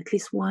way, at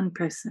least one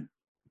person,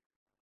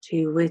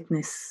 to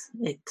witness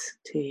it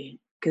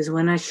because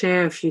when I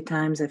share a few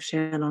times, I've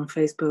shared on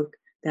Facebook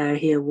that I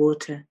hear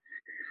water.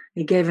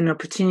 It gave an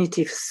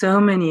opportunity for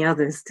so many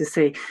others to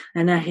say,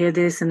 and I hear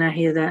this, and I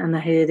hear that, and I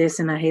hear this,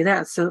 and I hear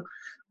that. So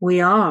we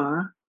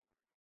are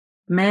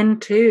men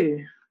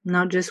too,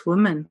 not just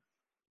women,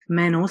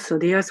 men also.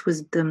 The Earth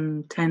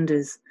Wisdom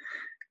Tenders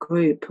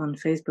group on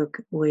Facebook,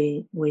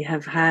 we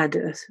have had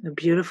a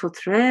beautiful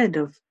thread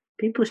of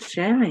people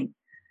sharing,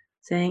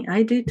 saying,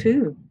 I do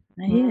too.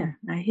 I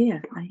hear.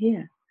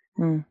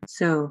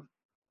 So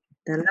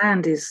the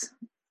land is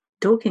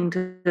talking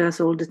to us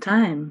all the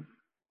time.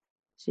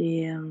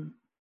 She,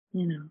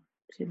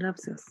 she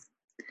loves us.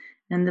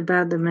 And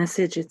about the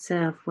message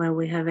itself, well,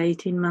 we have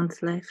 18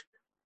 months left.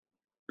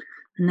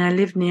 And I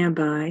live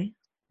nearby.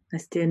 I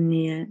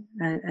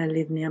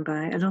live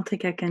nearby. I don't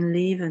think I can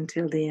leave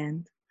until the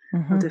end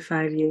of the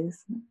 5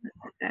 years.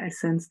 I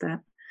sense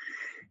that.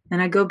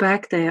 And I go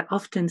back there,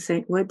 often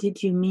say, what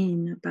did you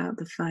mean about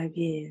the 5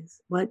 years?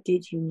 What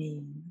did you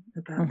mean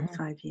about the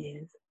 5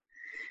 years?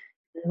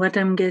 What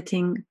I'm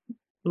getting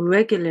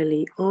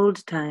regularly all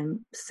the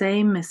time,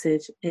 same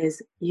message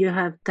is you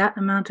have that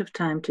amount of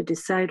time to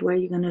decide where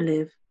you're going to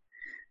live,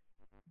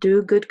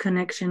 do good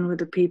connection with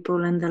the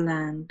people and the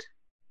land,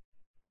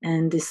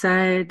 and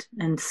decide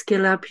and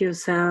skill up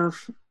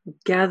yourself,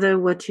 gather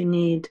what you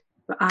need.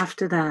 But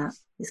after that,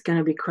 it's going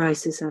to be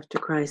crisis after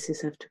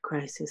crisis after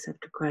crisis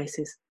after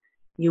crisis.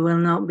 You will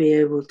not be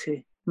able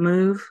to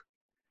move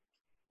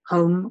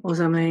home or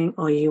something,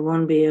 or you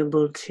won't be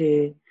able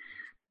to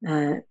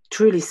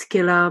truly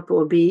skill up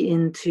or be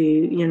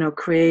into,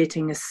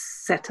 creating a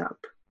setup,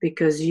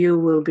 because you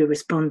will be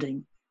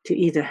responding to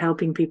either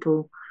helping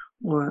people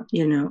or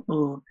it's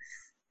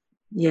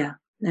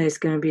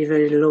going to be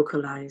very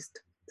localized.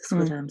 That's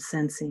what I'm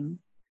sensing.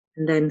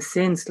 And then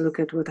since, look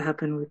at what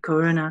happened with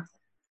Corona,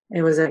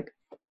 it was like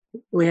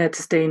we had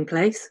to stay in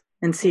place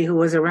and see who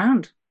was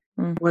around.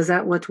 Was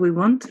that what we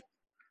want?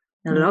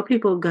 A lot of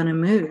people are going to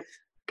move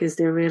because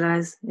they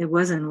realize it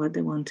wasn't what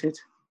they wanted.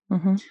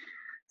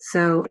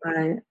 So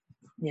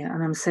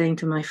and I'm saying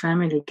to my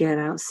family, get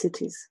out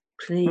cities.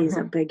 Please,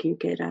 I beg you,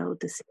 get out of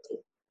the city.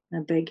 I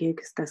beg you,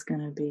 because that's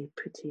going to be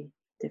pretty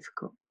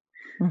difficult.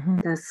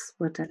 That's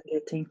what I'm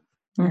getting.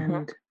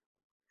 And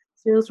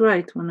feels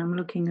right when I'm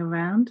looking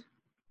around,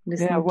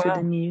 listening to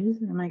the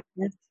news. I'm like,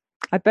 yes.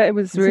 I bet it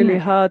was really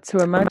hard to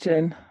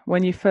imagine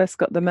when you first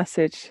got the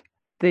message,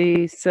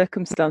 the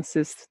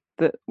circumstances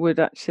that would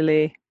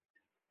actually,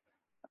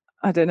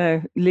 I don't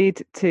know,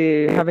 lead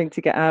to having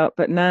to get out.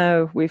 But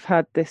now we've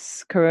had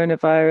this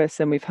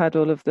coronavirus and we've had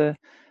all of the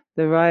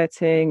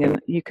rioting, and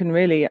you can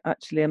really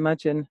actually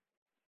imagine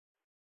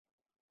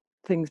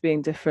things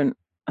being different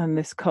and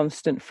this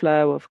constant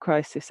flow of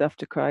crisis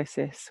after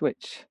crisis,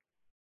 which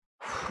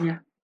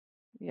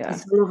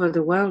it's all over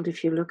the world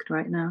if you look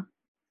right now.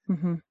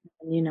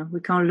 You know,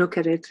 we can't look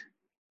at it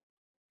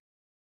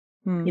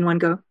in one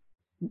go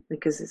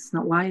because it's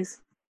not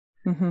wise.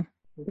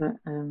 But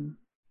you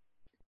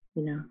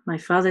know, my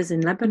father's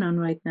in Lebanon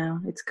right now.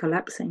 It's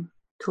collapsing,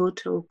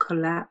 total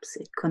collapse,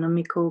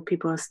 economical.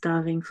 People are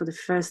starving for the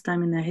first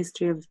time in the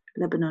history of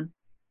Lebanon.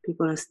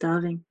 People are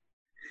starving.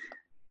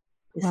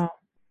 It's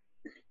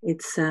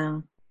this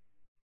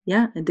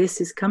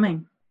is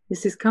coming.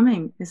 This is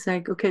coming. It's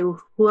like, okay,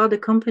 well, who are the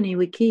company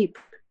we keep?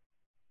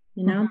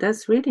 You know,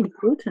 that's really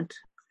important.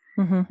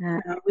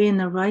 Are we in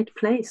the right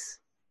place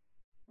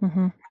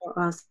for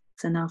us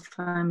and our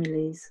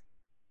families?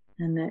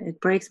 And it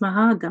breaks my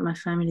heart that my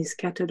family is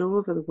scattered all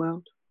over the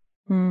world.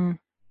 You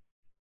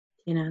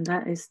know,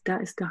 that is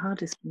the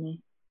hardest for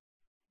me.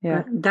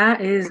 But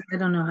that is, I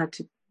don't know how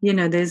to, you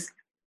know, there's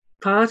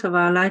part of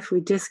our life we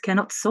just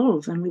cannot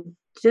solve, and we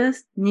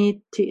just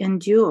need to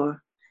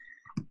endure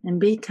and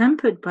be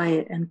tempered by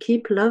it and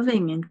keep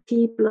loving and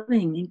keep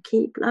loving and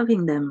keep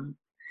loving them.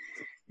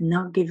 And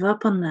not give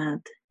up on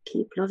that.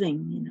 Keep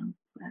loving, you know.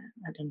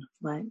 I don't know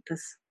why.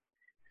 That's,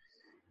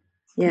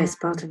 it's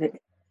part of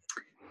it.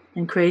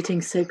 And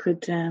creating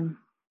sacred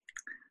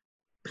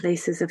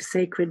places of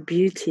sacred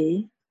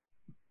beauty.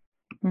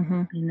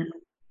 You know,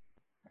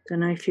 don't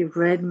know if you've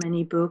read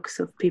many books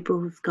of people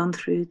who've gone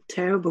through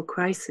terrible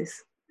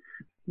crisis,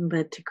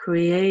 but to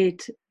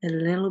create a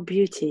little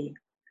beauty,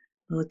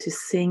 or to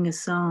sing a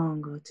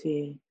song, or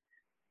to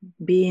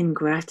be in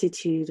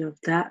gratitude of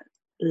that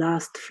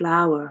last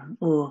flower,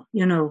 or,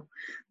 you know,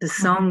 the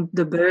song,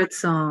 the bird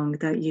song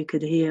that you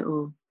could hear,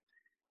 or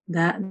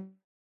that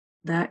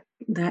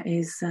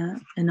is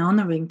an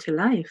honoring to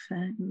life.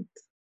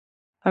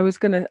 I was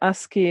going to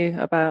ask you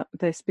about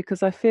this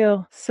because I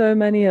feel so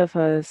many of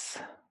us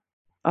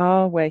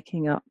are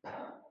waking up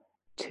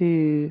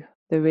to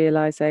the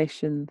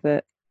realization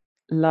that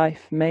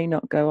life may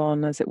not go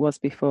on as it was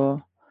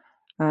before,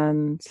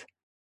 and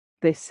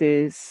this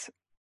is,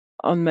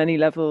 on many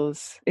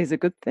levels, is a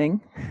good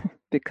thing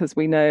because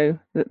we know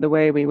that the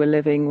way we were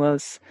living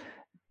was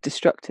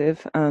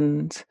destructive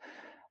and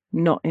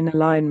not in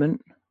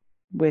alignment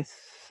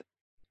with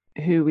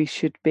who we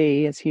should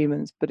be as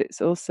humans. But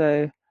it's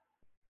also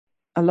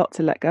a lot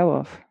to let go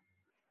of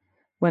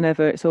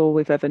whenever it's all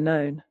we've ever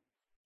known,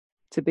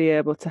 to be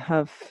able to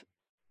have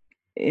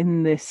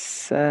in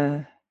this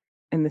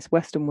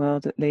Western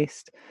world, at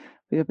least,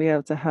 we'll be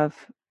able to have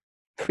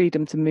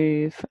freedom to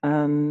move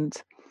and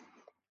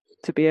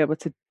to be able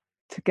to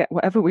get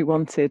whatever we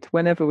wanted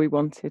whenever we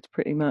wanted,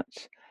 pretty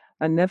much,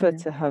 and never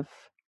to have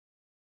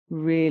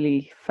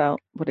really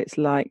felt what it's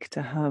like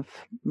to have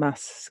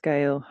mass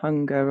scale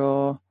hunger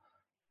or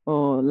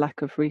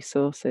lack of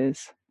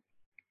resources.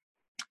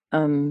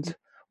 And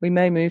we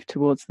may move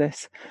towards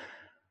this,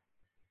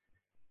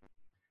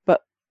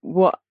 but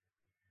what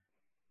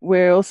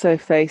we're also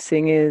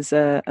facing is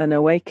an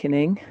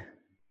awakening,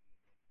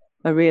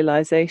 a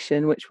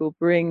realization which will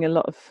bring a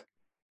lot of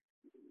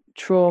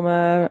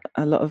trauma,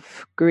 a lot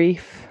of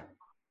grief,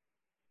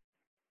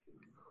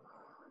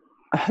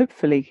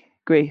 hopefully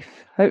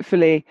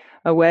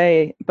a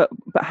way, but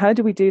how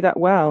do we do that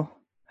well?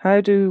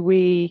 How do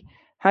we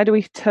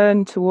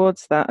turn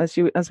towards that,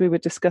 as we were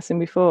discussing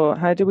before?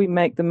 How do we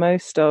make the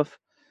most of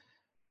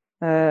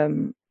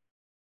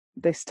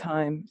this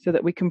time so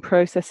that we can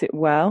process it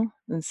well,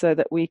 and so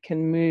that we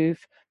can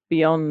move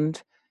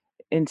beyond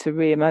into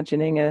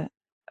reimagining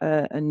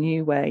a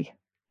new way,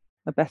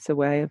 a better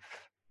way of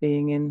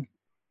being in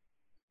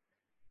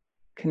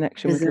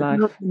connection with life?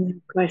 That's a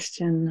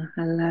question.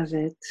 I love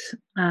it.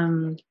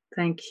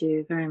 Thank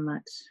you very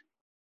much.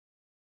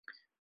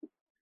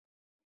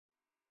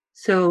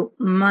 So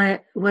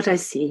what I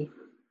see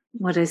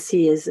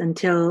is,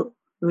 until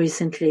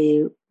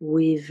recently,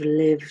 we've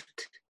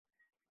lived,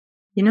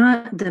 you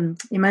know,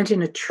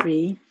 imagine a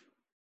tree,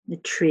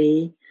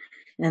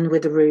 and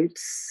with the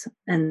roots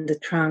and the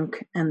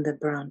trunk and the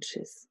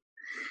branches,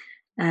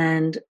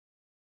 and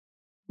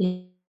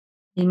you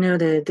know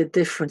the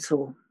difference,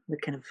 or the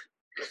kind of,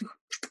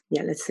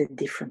 let's say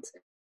difference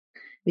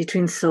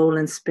between soul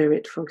and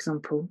spirit, for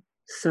example.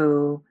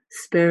 So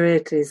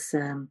spirit is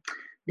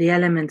the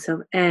elements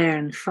of air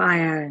and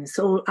fire, and it's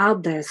all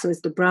out there. So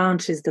it's the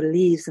branches, the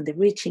leaves, and they're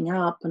reaching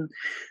up and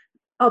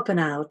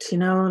out, you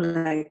know,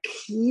 like,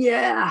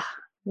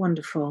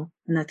 wonderful.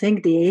 And I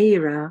think the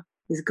era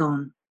is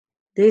gone.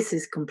 This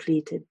is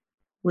completed.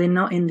 We're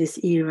not in this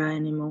era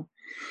anymore.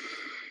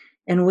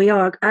 And we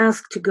are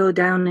asked to go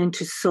down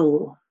into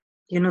soul,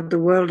 the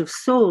world of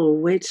soul,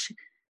 which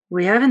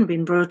we haven't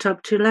been brought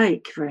up to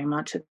like very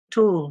much at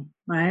all,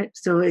 right?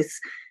 So it's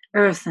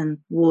earth and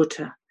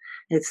water.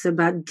 It's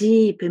about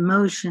deep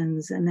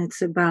emotions, and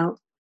it's about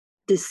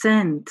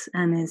descent,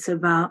 and it's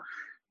about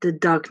the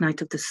dark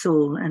night of the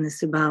soul, and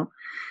it's about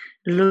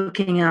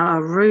looking at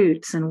our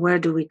roots and where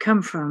do we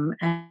come from,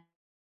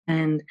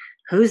 and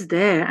who's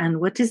there,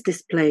 and what is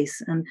this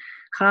place, and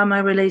how am I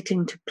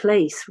relating to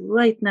place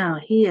right now,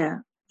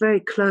 here, very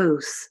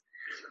close.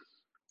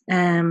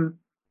 And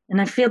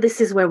I feel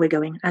this is where we're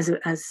going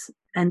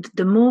and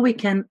the more we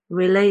can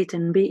relate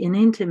and be in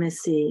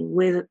intimacy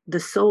with the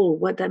soul,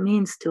 what that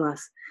means to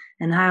us,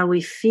 and how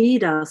we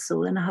feed our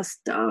soul, and how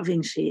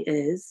starving she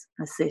is.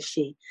 I say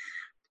she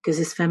because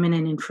it's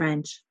feminine in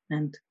French,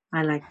 and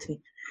I like to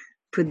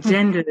put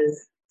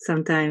genders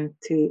sometimes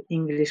to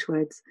English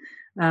words.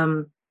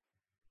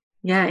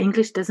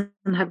 English doesn't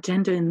have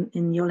gender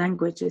in your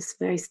language. It's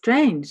very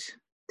strange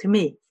to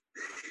me.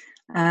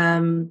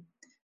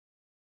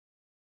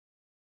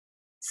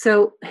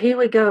 So here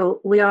we go.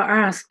 We are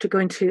asked to go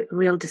into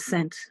real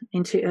descent,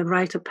 into a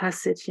rite of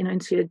passage,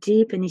 into a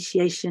deep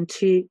initiation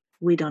to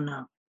we don't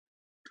know.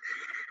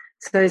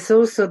 So it's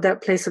also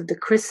that place of the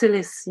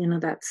chrysalis,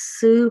 that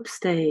soup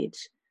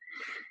stage.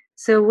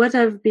 So what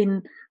I've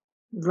been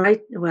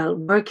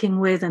working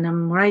with, and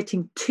I'm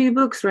writing 2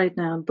 books right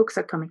now. Books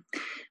are coming.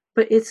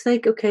 But it's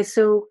like, okay,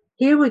 so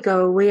here we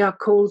go. We are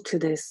called to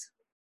this.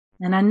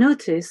 And I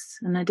noticed,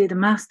 and I did a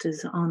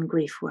master's on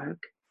grief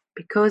work,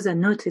 because I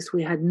noticed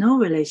we had no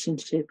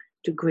relationship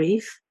to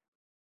grief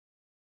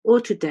or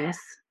to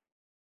death.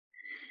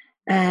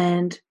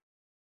 And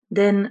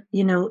then,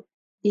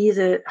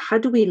 either how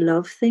do we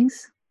love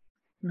things?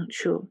 I'm not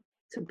sure.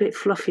 It's a bit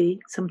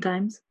fluffy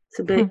sometimes. It's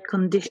a bit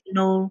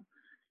conditional.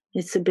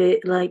 It's a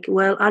bit like,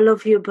 well, I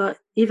love you, but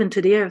even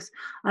to the earth,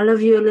 I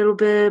love you a little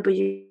bit, but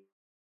you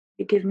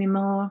give me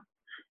more.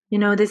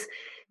 This,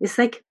 it's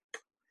like,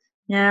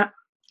 yeah.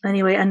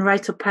 Anyway, and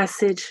rite of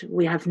passage,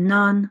 we have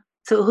none.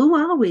 So who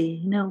are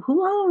we?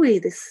 Who are we?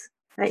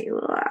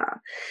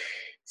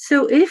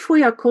 So if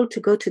we are called to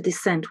go to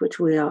descent, which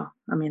we are,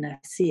 I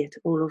see it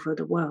all over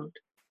the world,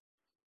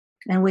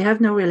 and we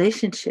have no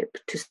relationship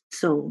to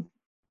soul,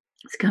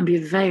 it's going to be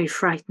a very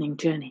frightening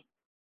journey.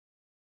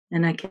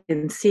 And I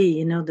can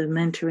see, the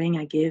mentoring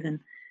I give, and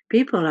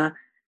people are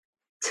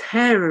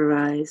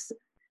terrorized.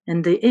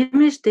 And the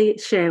image they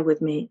share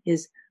with me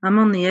is, I'm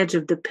on the edge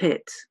of the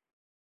pit.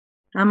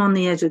 I'm on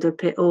the edge of the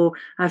pit, or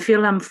I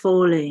feel I'm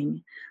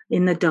falling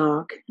in the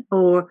dark,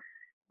 or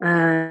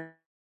I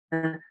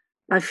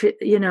feel,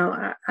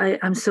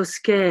 I'm so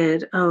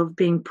scared of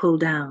being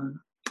pulled down,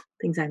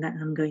 things like that.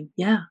 And I'm going,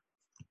 yeah,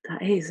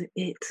 that is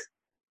it.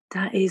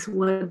 That is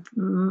what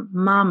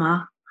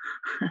Mama,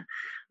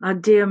 our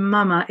dear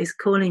Mama, is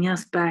calling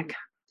us back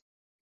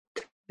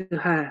to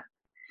her.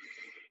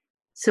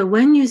 So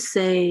when you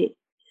said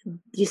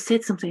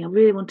something I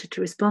really wanted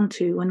to respond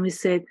to, when we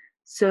said,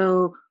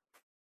 so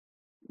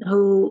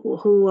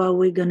who are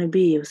we going to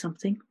be, or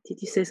something?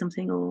 Did you say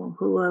something? Or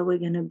who are we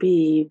going to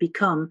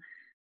become?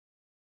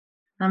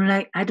 I'm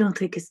like, I don't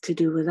think it's to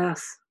do with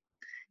us.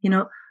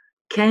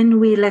 Can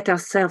we let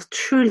ourselves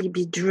truly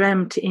be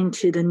dreamt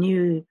into the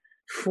new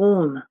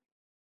form?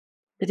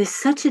 But there's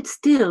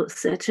still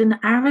such an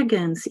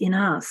arrogance in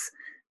us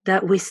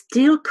that we're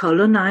still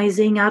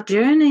colonizing our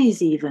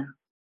journeys even.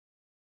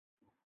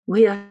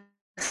 We are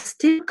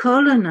still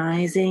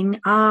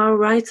colonizing our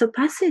rites of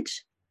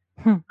passage.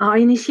 Our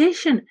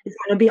initiation is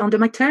going to be under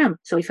my term.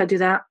 So if I do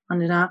that,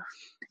 under that,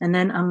 and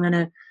then I'm going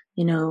to,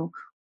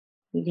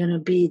 we're going to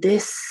be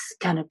this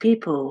kind of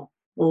people,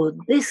 or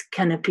this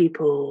kind of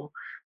people.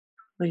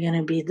 We're going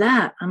to be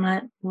that. I'm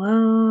like,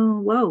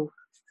 whoa.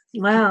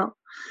 Well,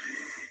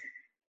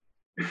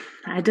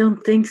 I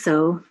don't think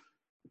so.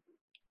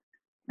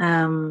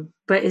 But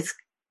it's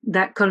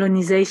that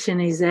colonization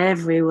is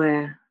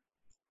everywhere.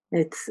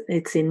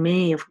 It's in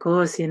me, of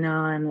course,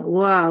 and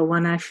wow,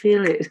 when I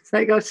feel it, it's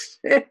like, oh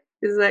shit.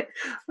 It's like,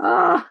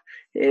 oh,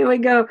 here we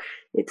go.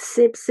 It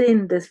sips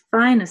in the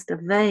finest of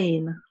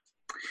vein.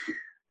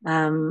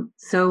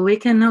 So we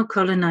cannot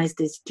colonize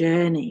this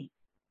journey,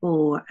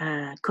 or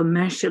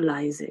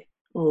commercialize it,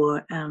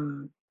 or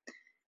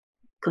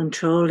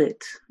control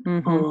it,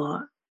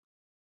 or,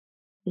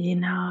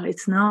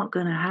 it's not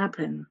going to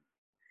happen.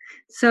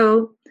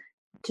 So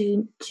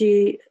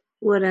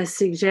what I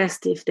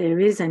suggest, if there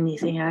is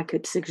anything I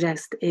could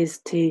suggest, is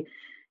to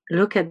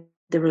look at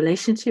the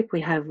relationship we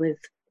have with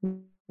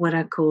who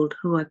I call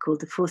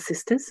the Four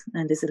Sisters.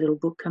 And there's a little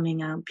book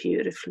coming out,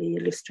 beautifully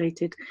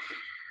illustrated.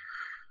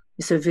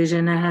 It's a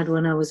vision I had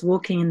when I was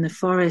walking in the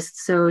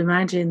forest. So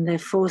imagine there are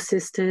 4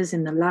 sisters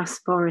in the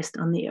last forest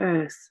on the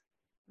earth.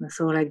 That's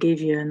all I give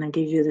you, and I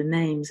give you the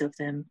names of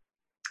them.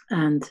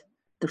 And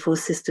the 4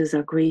 sisters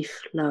are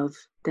grief, love,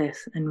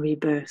 death, and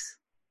rebirth.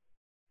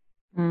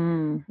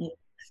 In the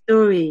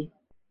story,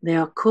 they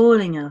are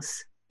calling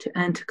us to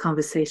enter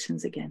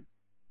conversations again,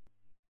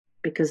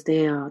 because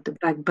they are the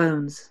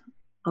backbones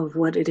of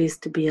what it is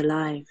to be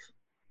alive.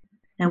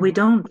 And we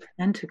don't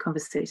enter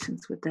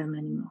conversations with them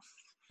anymore.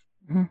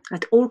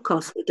 At all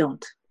costs, we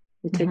don't.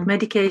 We take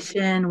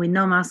medication, we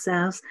numb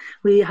ourselves,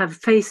 we have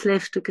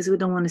facelift because we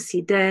don't want to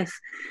see death.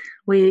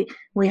 We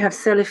have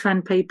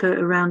cellophane paper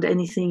around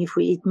anything if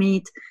we eat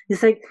meat.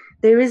 It's like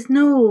there is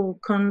no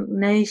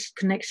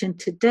connection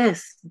to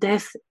death.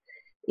 Death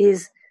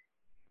is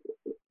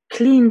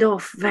cleaned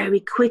off very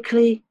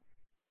quickly.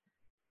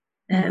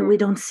 We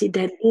don't see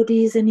dead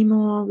bodies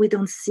anymore. We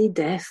don't see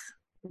death.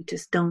 We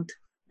just don't.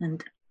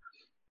 And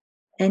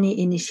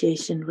any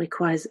initiation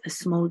requires a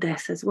small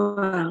death as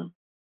well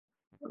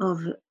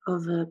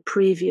of a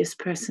previous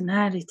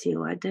personality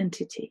or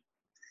identity.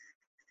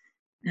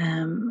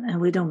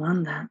 And we don't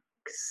want that,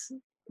 because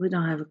we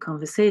don't have a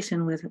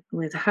conversation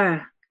with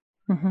her.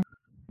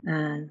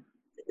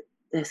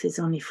 Death is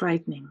only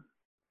frightening,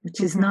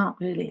 which is not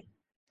really.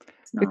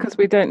 Because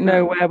we don't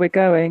know where we're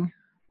going.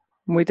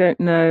 We don't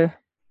know.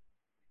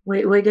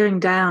 We're going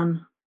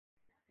down.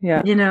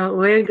 Yeah.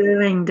 We're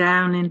going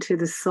down into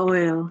the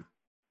soil.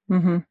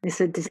 It's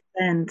a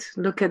descent.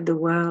 Look at the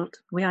world.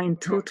 We are in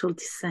total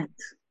descent.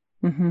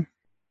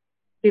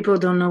 People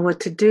don't know what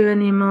to do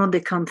anymore. They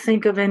can't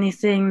think of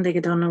anything. They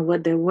don't know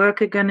what their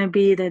work are going to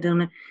be. They don't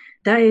know.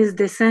 That is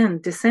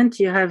descent. Descent,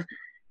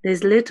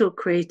 there's little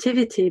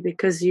creativity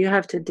because you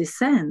have to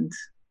descend,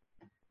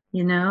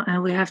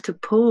 and we have to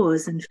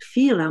pause and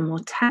feel our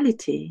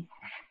mortality.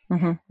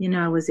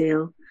 I was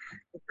ill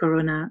with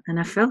corona and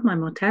I felt my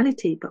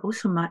mortality, but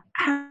also my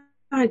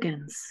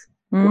arrogance.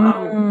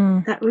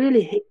 Wow, that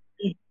really hit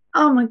me.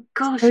 Oh my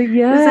gosh. Oh,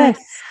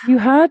 yes, you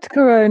had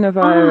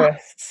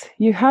coronavirus.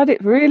 You had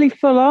it really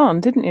full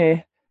on, didn't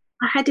you?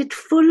 I had it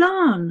full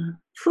on.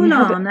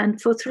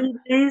 And for 3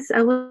 days,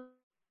 I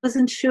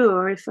wasn't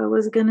sure if I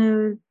was going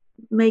to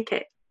make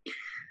it.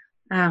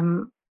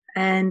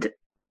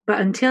 But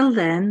until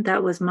then,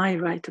 that was my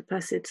rite of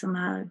passage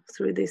somehow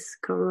through this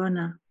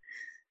corona.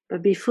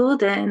 But before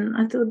then,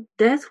 I thought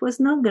death was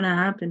not going to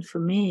happen for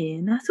me.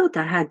 And I thought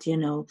I had,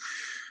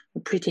 a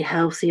pretty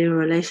healthy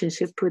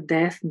relationship with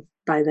death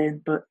by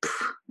then. But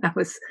I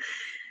was,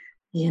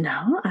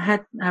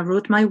 I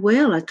wrote my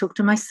will. I talked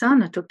to my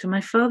son. I talked to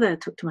my father. I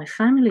talked to my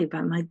family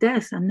about my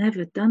death. I'd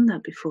never done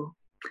that before.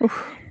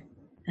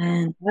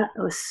 And that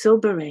was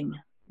sobering.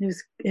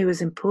 It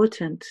was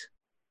important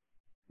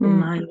in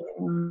my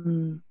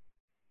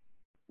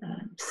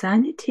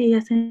sanity, I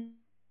think,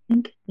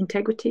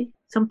 integrity,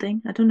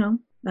 something, I don't know,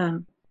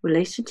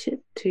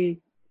 relationship to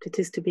it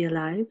is to be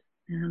alive.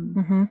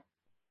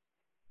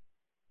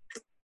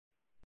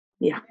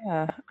 Yeah.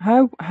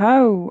 How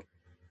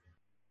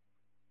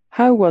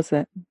was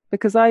it?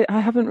 Because I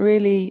haven't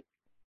really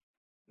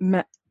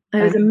met.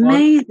 It was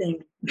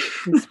amazing.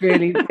 Who's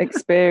really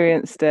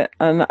experienced it,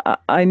 and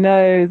I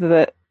know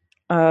that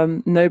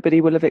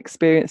nobody will have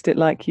experienced it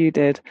like you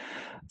did.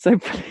 So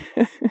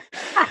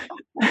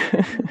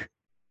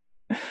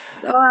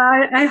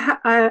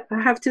I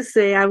have to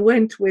say I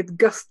went with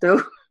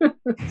gusto.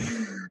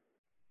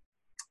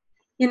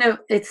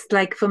 It's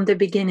like from the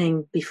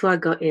beginning, before I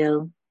got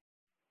ill,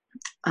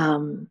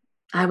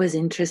 I was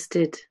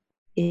interested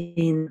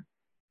in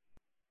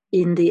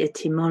the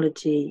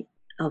etymology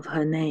of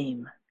her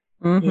name,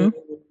 in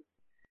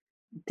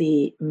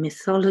the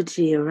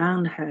mythology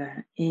around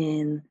her,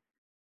 in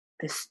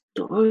the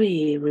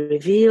story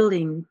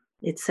revealing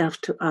itself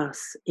to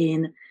us,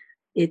 in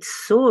its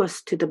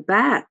source to the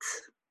bat.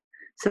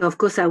 So of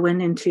course I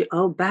went into,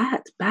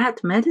 bat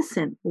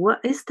medicine. What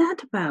is that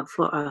about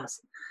for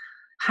us?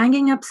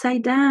 Hanging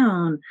upside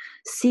down,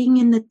 seeing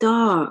in the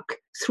dark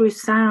through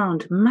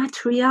sound,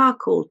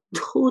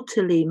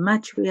 totally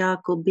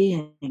matriarchal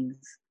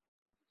beings.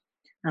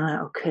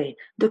 Okay,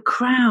 the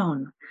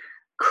crown,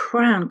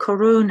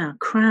 corona,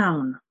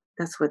 crown.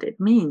 That's what it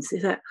means.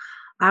 Is that,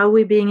 are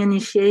we being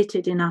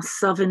initiated in our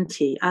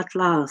sovereignty at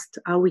last?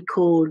 Are we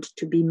called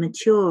to be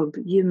mature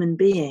human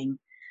being?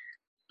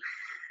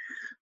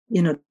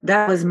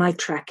 That was my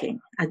tracking.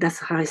 That's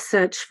how I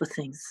search for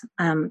things.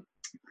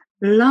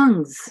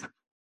 Lungs.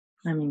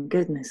 I mean,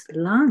 goodness,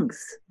 lungs.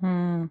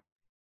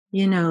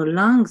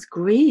 Lungs,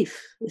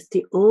 grief. It's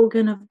the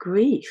organ of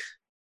grief.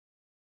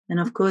 And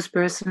of course,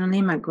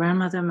 personally, my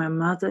grandmother, my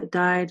mother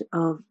died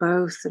of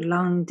both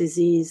lung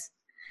disease,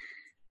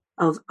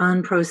 of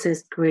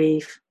unprocessed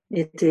grief.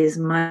 It is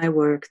my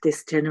work,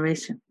 this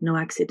generation, no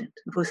accident.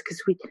 Of course,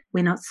 because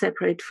we're not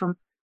separate from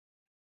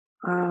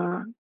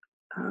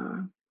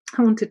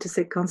I wanted to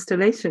say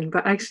constellation,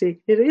 but actually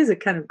it is a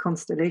kind of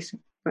constellation.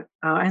 But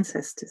our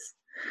ancestors,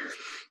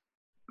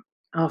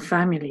 our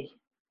family.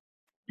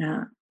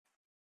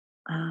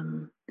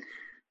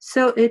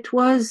 So it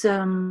was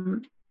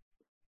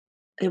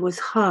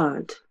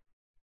hard.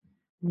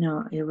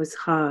 It was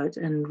hard.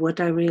 And what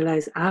I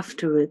realized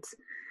afterwards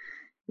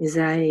is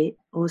I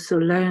also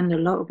learned a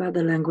lot about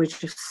the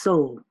language of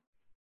soul.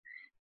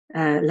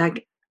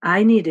 Like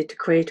I needed to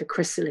create a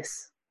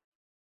chrysalis.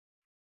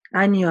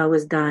 I knew I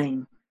was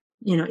dying.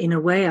 In a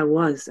way I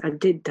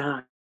did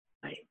die.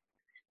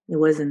 It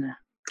wasn't,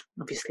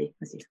 obviously,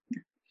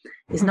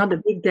 it's not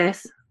the big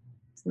death.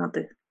 It's not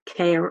the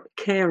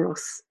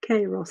Kairos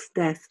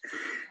death.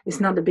 It's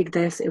not the big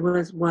death. It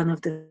was one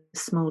of the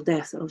small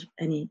deaths of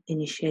any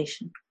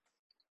initiation.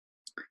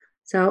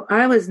 So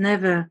I was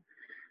never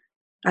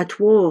at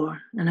war,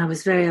 and I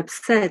was very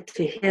upset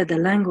to hear the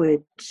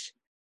language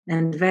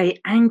and very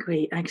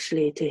angry,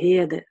 actually, to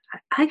hear that.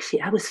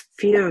 Actually, I was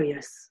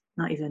furious,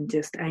 not even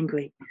just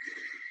angry,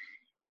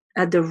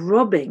 at the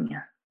robbing.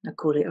 I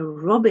call it a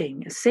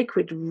robbing, a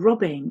sacred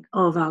robbing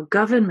of our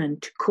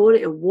government, to call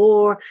it a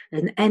war,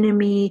 an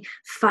enemy,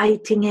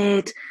 fighting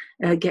it,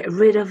 get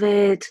rid of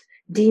it,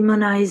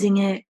 demonizing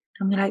it.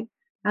 I'm like,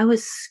 I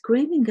was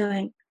screaming,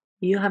 going,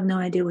 you have no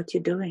idea what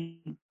you're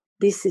doing.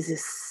 This is a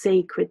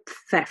sacred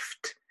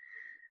theft.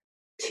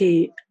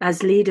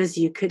 As leaders,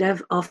 you could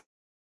have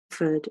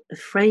offered a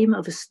frame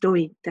of a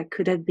story that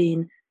could have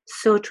been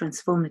so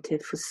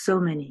transformative for so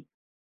many.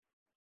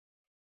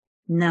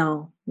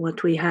 No,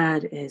 what we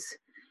had is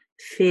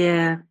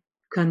fear,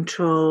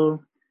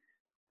 control.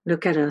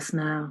 Look at us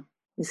now.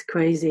 It's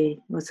crazy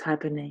what's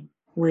happening.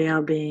 We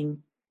are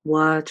being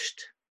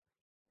watched,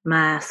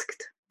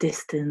 masked,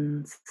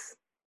 distanced.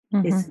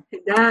 It's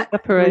that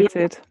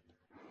separated.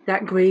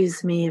 That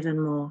grieves me even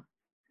more.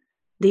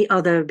 The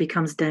other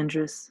becomes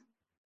dangerous.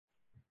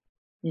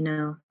 You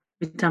know,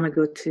 every time I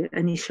go to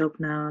any shop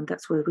now,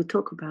 that's what we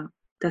talk about.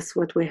 That's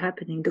what we're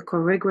happening. The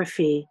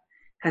choreography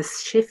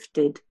has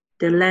shifted.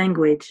 The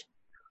language.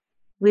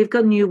 We've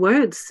got new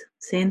words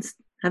since,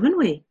 haven't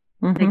we?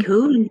 Like,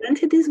 who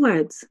invented these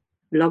words?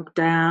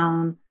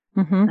 Lockdown,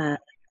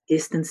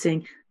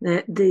 distancing.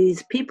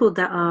 These people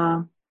that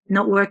are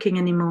not working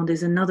anymore,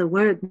 there's another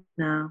word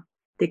now.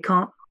 They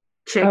can't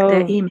check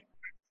their email.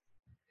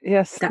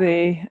 Yes,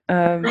 word.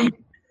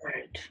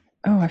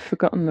 Oh, I've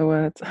forgotten the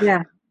words.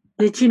 Yeah.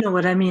 Did you know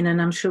what I mean?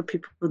 And I'm sure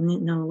people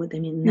know what they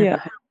mean. Never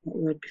heard that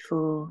word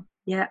before.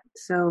 Yeah.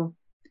 So,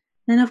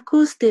 and of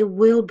course there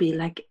will be,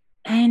 like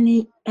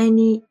any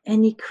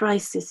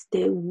crisis,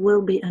 there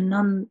will be an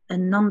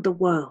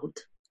underworld.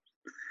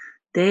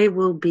 There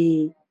will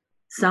be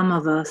some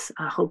of us,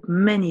 I hope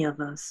many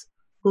of us,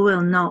 who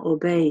will not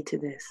obey to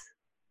this.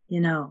 You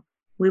know,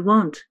 we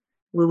won't.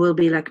 We will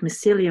be like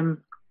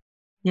mycelium.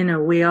 You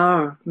know, we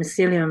are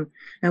mycelium,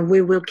 and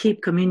we will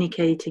keep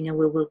communicating, and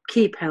we will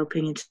keep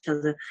helping each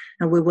other,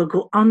 and we will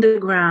go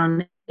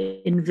underground,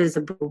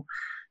 invisible,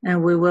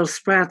 and we will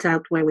sprout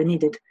out where we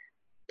need it.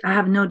 I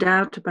have no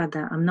doubt about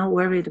that. I'm not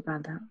worried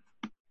about that.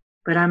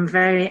 But I'm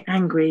very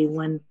angry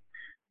when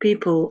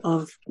people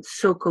of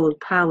so-called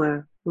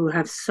power who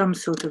have some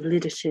sort of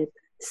leadership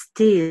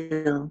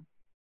steal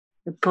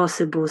a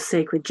possible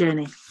sacred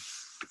journey.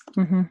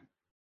 And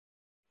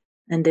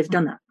they've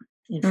done that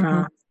in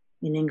France,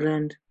 in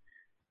England.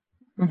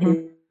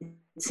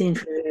 It's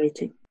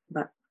infuriating,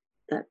 but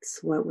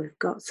that's what we've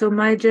got. So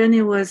my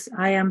journey was,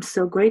 I am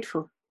so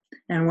grateful.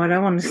 And what I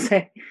want to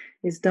say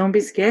is, don't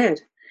be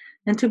scared.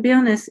 And to be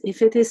honest,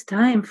 if it is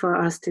time for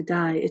us to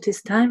die, it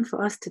is time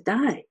for us to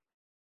die.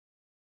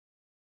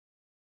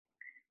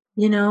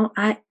 You know,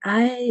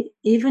 I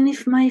even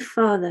if my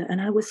father,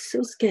 and I was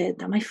so scared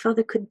that my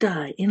father could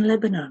die in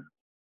Lebanon,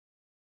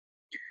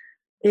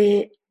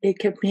 it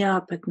kept me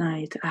up at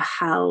night. I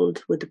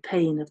howled with the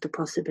pain of the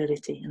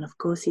possibility. And of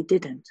course he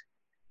didn't.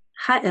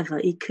 However,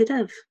 he could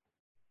have.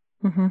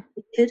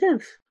 He could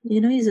have. You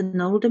know, he's an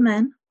older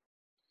man.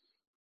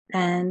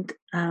 And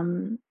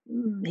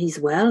he's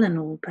well and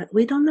all, but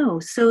we don't know.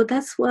 So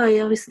that's why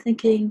I was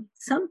thinking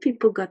some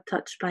people got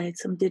touched by it,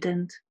 some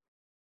didn't.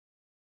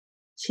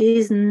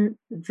 She's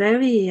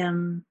very,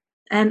 and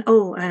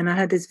I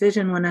had this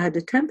vision when I had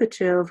the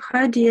temperature of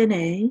her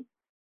DNA,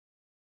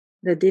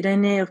 the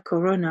DNA of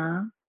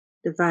corona,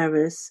 the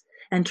virus,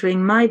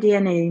 entering my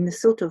DNA in a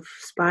sort of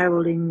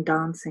spiraling,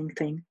 dancing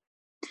thing.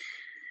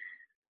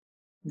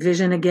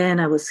 Vision again,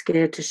 I was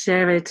scared to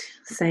share it.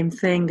 Same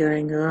thing,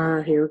 going,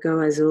 oh, here we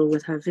go, Azul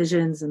with her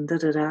visions and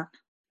da-da-da.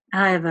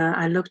 However,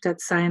 I looked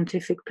at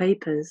scientific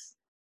papers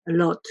a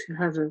lot to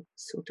have a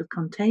sort of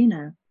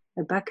container,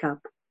 a backup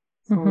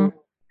for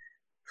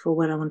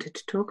what I wanted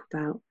to talk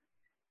about.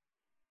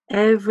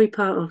 Every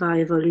part of our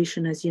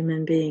evolution as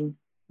human being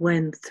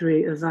went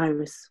through a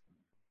virus.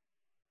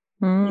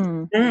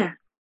 It's there.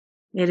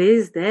 It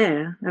is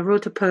there. I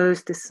wrote a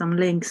post, there's some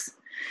links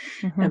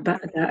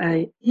about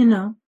that.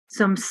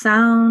 Some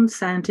sound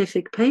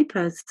scientific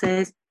paper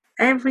says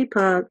every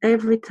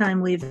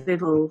time we've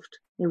evolved,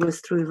 it was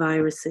through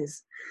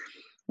viruses.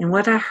 And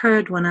what I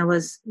heard when I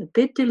was a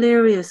bit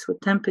delirious with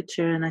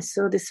temperature and I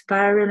saw the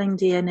spiraling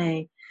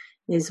DNA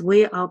is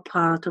we are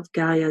part of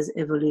Gaia's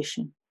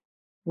evolution.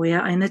 We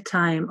are in a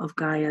time of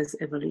Gaia's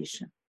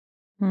evolution.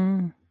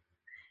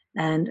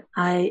 And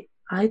I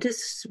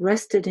just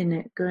rested in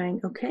it going,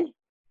 okay.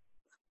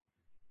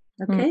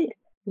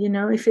 You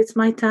know, if it's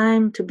my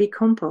time to be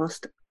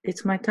compost,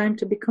 it's my time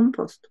to be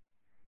compost.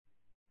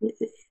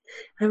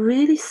 I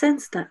really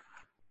sense that.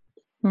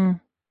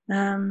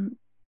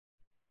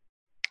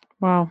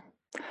 Wow.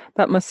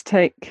 That must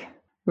take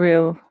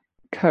real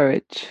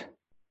courage,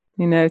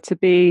 you know, to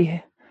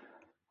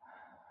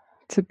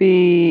to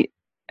be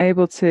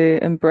able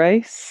to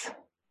embrace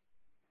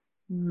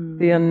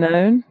the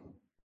unknown?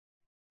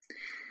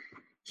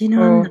 I'm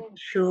not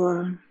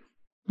sure.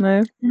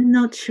 No? I'm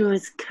not sure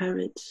it's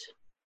courage.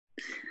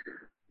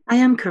 I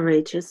am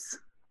courageous.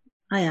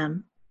 I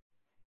am.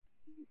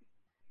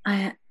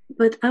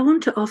 But I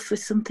want to offer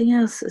something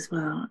else as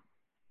well.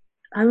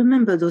 I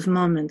remember those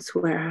moments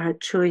where I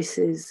had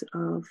choices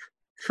of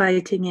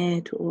fighting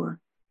it or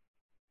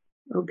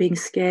being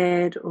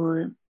scared,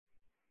 or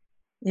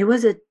it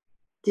was a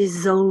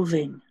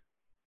dissolving.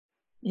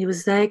 It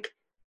was like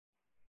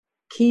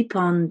keep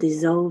on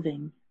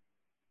dissolving,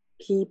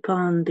 keep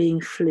on being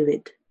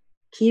fluid,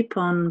 keep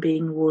on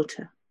being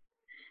water,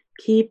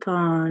 keep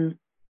on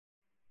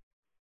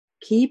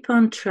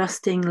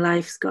trusting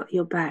life's got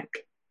your back.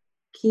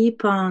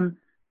 Keep on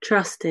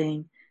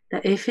trusting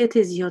that if it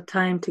is your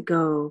time to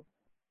go,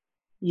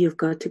 you've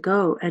got to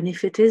go. And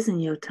if it isn't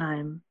your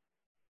time,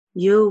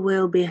 you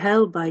will be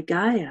held by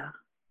Gaia.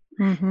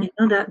 Mm-hmm. You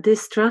know, that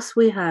distrust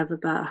we have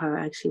about her,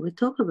 actually, we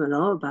talk a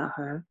lot about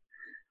her.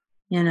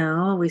 You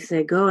know, we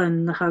say, go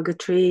and hug a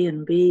tree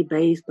and be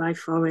bathed by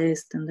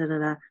forest and da da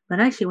da. But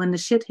actually, when the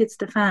shit hits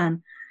the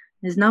fan,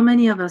 there's not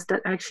many of us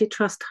that actually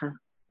trust her.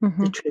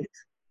 Mm-hmm. The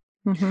truth.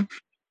 Mm-hmm.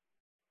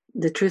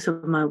 The truth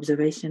of my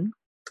observation.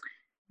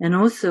 And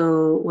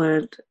also,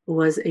 what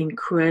was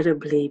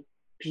incredibly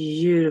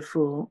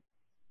beautiful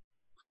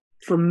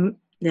for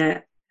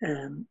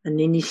an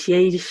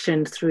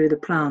initiation through the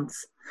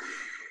plants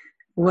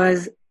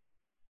was,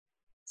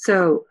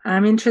 so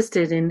I'm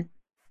interested in,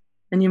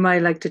 and you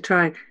might like to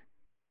try,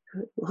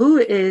 who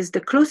is the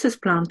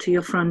closest plant to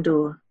your front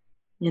door?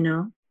 You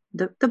know,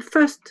 the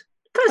first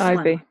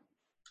Ivy.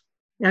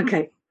 one.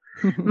 Okay.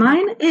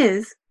 Mine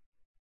is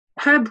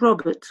Herb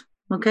Robert.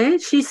 Okay.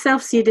 She's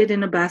self-seeded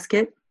in a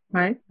basket,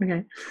 right?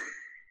 Okay.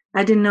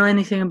 I didn't know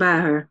anything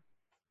about her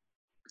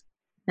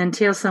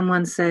until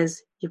someone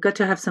says, you've got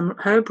to have some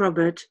Herb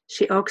Robert.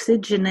 She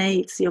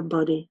oxygenates your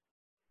body.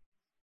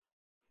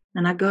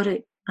 And I got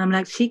it. I'm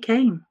like, she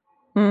came.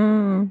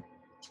 Mm.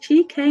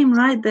 She came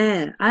right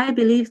there. I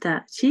believe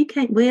that. She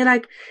came. We're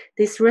like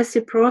this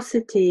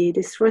reciprocity,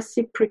 this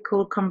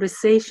reciprocal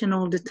conversation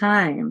all the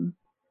time.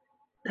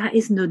 That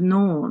is the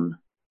norm.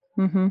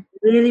 Mm-hmm. I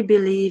really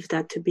believe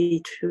that to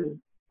be true.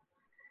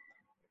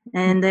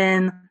 And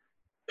then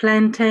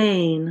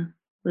plantain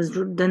was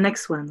the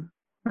next one.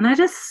 And I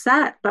just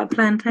sat by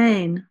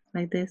plantain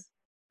like this,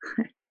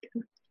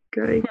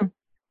 going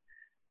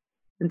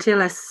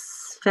until I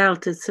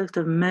felt it sort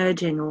of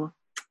merging or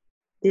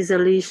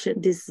dissolution,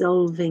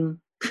 dissolving.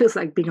 Feels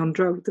like being on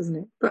drugs, doesn't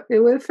it? But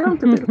it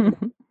felt a bit.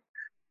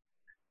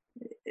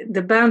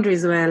 The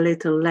boundaries were a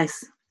little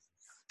less.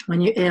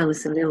 When you're ill,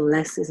 it's a little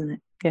less, isn't it?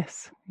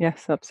 Yes,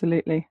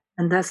 absolutely.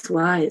 And that's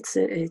why it's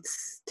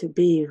to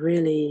be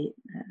really.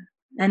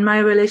 And my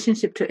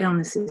relationship to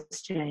illness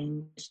has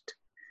changed.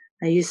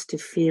 I used to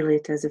feel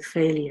it as a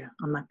failure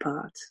on my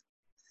part.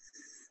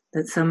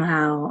 That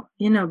somehow,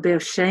 a bit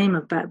of shame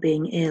about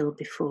being ill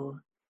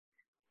before.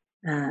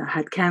 I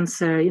had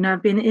cancer.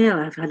 I've been ill.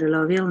 I've had a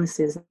lot of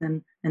illnesses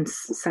and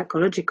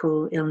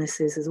psychological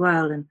illnesses as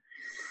well.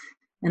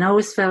 And I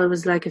always felt it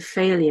was like a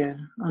failure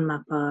on my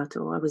part,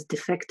 or I was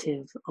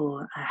defective,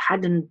 or I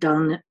hadn't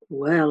done it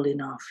well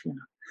enough,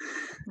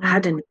 I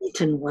hadn't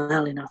eaten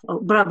well enough, or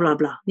blah, blah,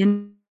 blah.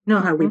 You know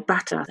how we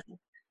batter.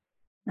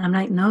 I'm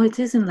like, no, it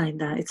isn't like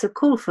that. It's a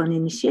call for an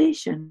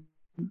initiation.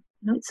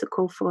 It's a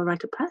call for a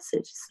rite of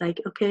passage. It's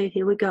like, okay,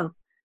 here we go.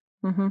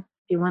 Mm-hmm.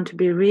 You want to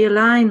be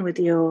realigned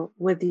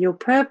with your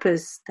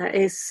purpose. That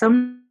is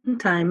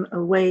sometime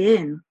a way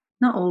in.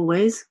 Not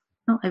always.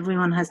 Not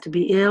everyone has to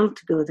be ill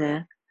to go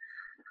there.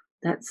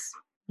 That's,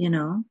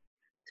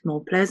 it's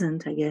more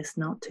pleasant, I guess,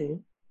 not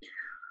to.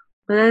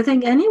 But I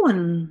think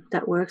anyone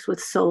that works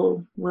with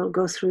soul will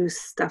go through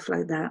stuff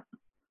like that.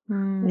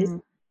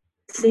 It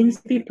seems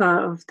to be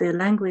part of their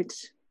language,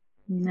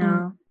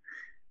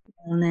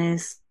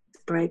 illness,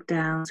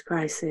 breakdowns,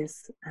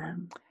 crisis.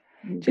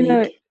 Do you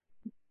know,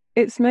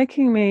 it's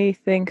making me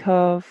think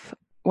of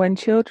when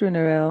children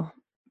are ill,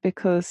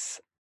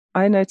 because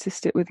I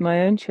noticed it with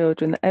my own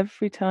children.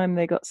 Every time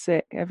they got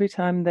sick, every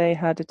time they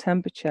had a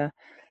temperature,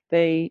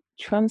 they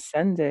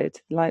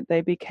transcended, like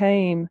they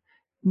became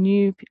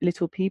new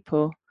little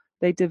people.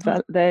 They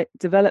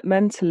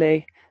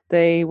developmentally,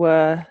 they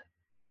were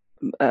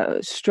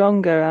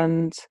stronger,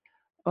 and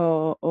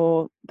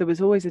or there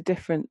was always a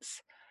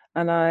difference.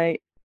 And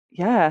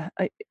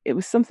it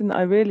was something that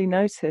I really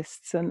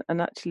noticed, and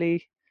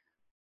actually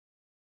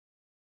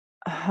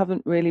I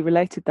haven't really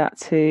related that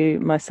to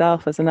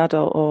myself as an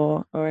adult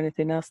or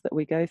anything else that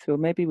we go through.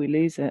 Maybe we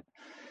lose it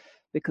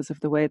because of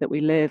the way that we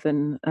live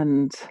and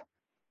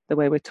the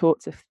way we're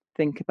taught to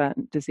think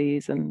about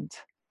disease. And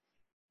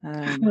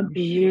how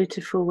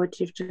beautiful what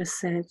you've just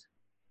said.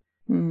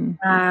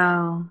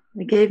 Wow,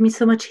 it gave me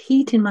so much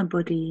heat in my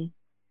body.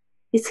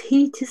 It's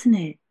heat, isn't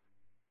it?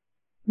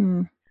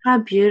 How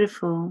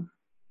beautiful.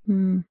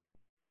 And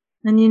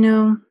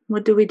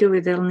what do we do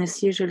with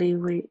illness? Usually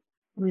we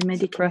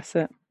medicate. Suppress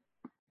it.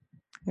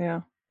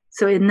 Yeah.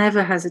 So it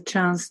never has a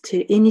chance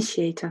to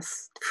initiate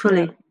us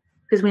fully,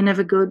 because we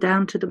never go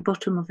down to the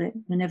bottom of it.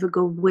 We never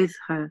go with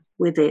her,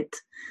 with it.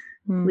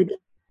 We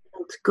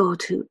don't go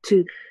to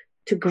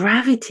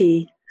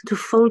gravity, to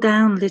fall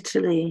down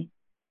literally.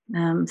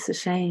 It's a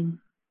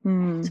shame.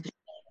 It's a shame.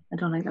 I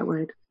don't like that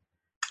word.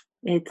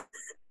 It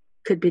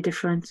could be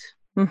different.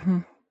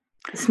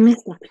 It's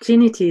missed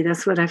opportunity.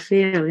 That's what I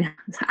feel.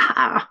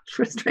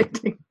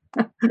 Frustrating.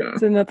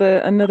 It's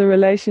another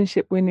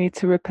relationship we need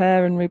to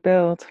repair and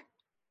rebuild.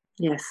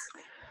 Yes.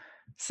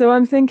 So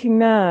I'm thinking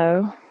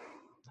now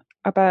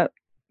about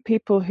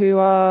people who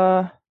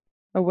are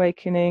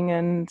awakening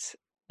and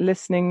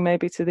listening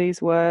maybe to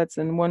these words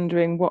and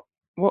wondering what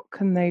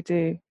can they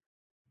do?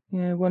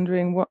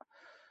 Wondering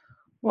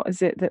what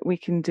is it that we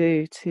can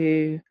do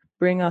to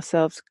bring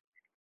ourselves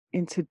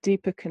into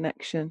deeper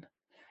connection,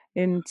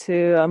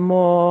 into a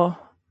more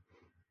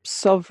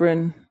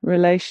sovereign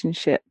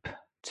relationship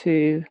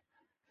to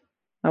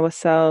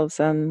ourselves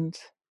and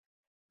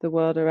the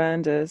world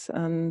around us,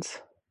 and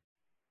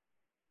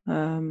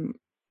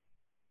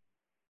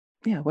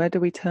where do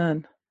we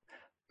turn?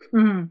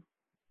 I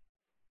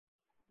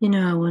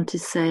want to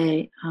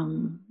say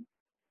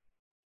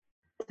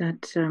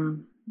that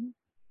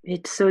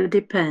it so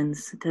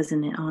depends,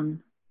 doesn't it,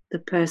 on the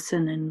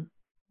person and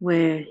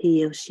where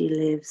he or she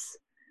lives,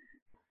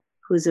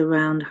 who's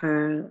around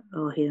her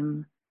or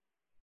him.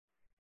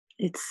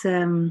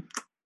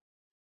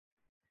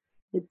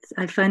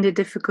 I find it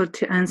difficult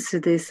to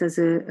answer this as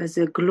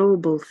a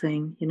global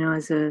thing,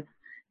 as a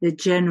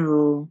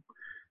general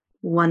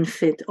one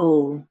fit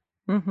all,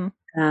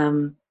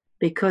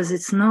 because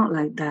it's not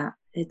like that.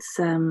 It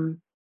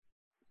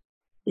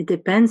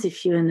depends.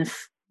 If you're in a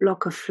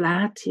block of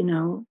flat,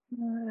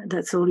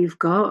 that's all you've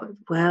got.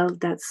 Well,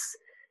 that's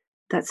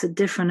a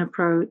different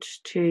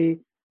approach to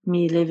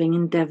me living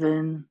in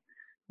Devon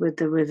with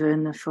the river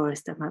and the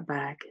forest at my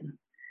back,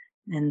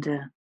 and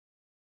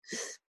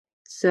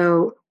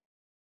so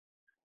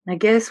I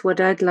guess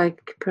what I'd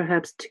like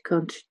perhaps to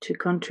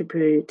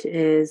contribute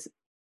is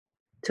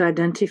to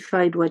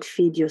identify what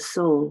feed your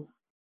soul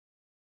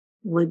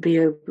would be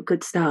a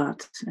good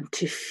start, and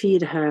to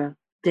feed her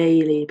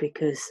daily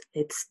because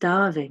it's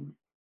starving.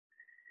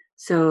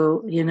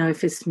 So,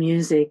 if it's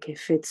music,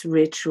 if it's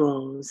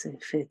rituals,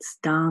 if it's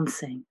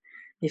dancing,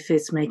 if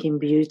it's making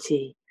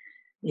beauty,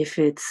 if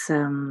it's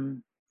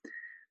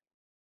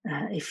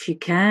if you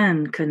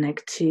can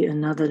connect to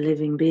another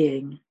living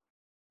being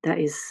that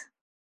is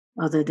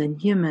other than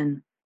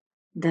human,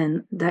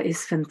 then that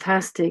is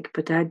fantastic.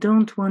 But I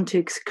don't want to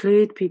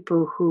exclude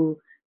people who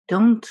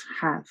don't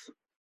have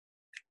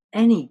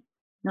any,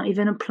 not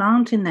even a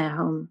plant in their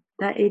home.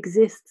 That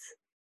exists.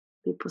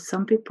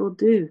 Some people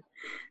do.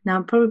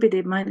 Now, probably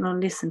they might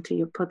not listen to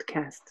your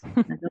podcast.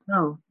 I don't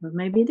know, but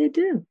maybe they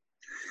do.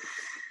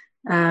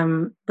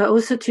 But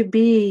also to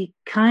be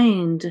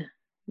kind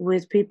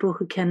with people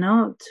who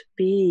cannot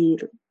be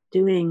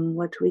doing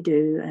what we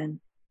do,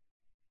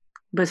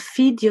 but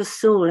feed your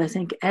soul. I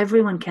think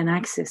everyone can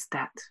access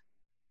that.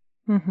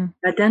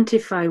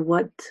 Identify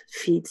what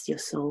feeds your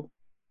soul,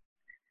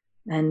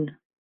 and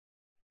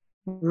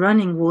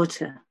running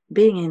water,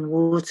 being in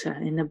water,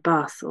 in a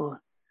bath, or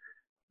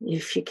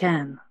if you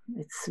can,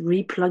 it's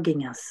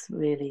replugging us,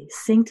 really.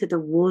 Sink to the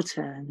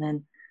water and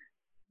then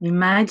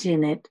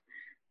imagine it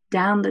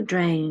down the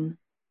drain,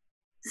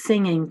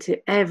 singing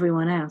to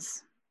everyone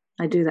else.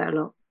 I do that a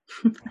lot.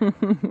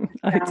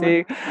 I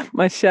do.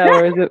 My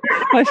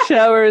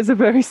shower is a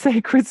very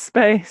sacred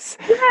space.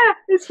 Yeah,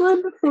 it's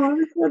wonderful.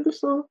 It's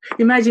wonderful.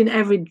 Imagine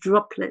every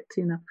droplet,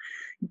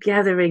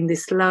 gathering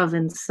this love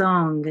and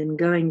song and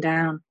going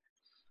down,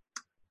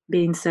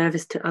 being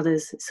service to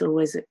others. It's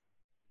always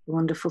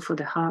wonderful for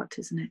the heart,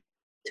 isn't it?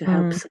 To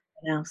help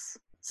someone else,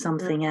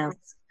 something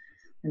else,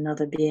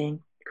 another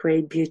being,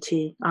 create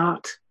beauty,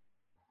 art.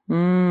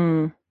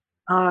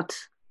 Art.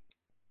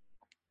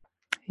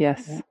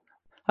 Yes. Yeah.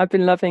 I've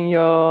been loving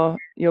your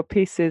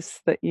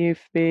pieces that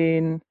you've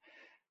been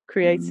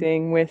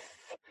creating with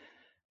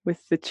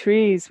the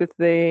trees, with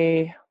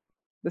the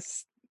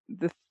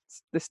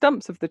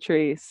stumps of the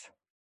trees. Is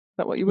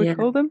that what you would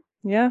call them?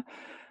 Yeah.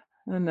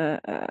 And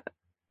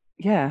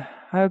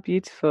how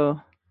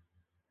beautiful.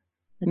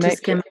 It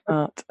just came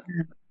art.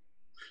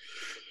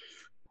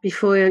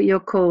 Before your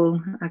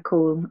call,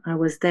 I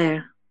was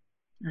there.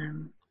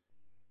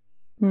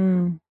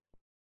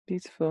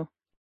 Beautiful.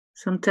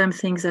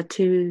 Sometimes things are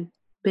too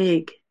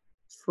big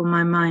for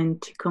my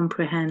mind to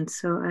comprehend,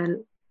 so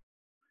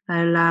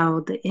I allow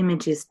the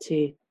images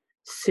to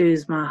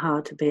soothe my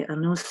heart a bit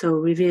and also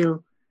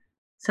reveal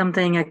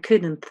something I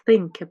couldn't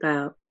think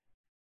about.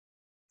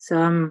 So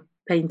I'm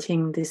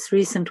painting, this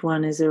recent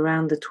one is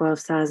around the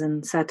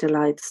 12,000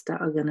 satellites that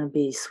are going to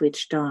be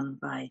switched on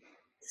by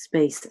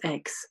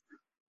SpaceX.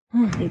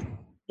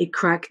 It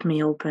cracked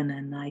me open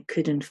and I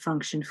couldn't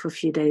function for a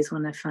few days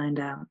when I found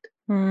out.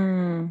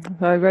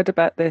 I read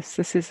about this.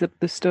 This is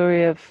the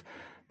story of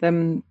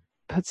them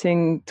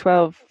putting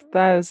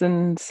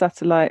 12,000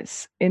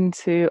 satellites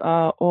into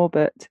our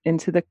orbit,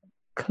 into the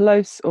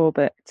close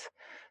orbit,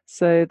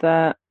 so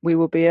that we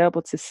will be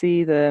able to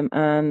see them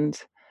and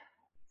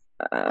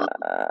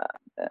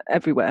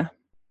everywhere.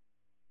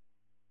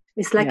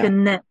 It's like a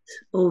net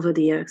over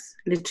the earth,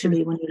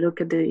 literally, when you look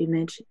at the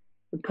image,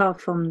 apart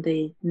from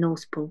the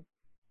North Pole.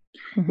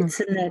 Mm-hmm. It's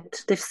a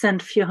net. They've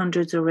sent a few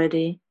hundreds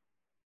already.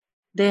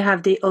 They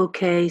have the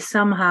okay.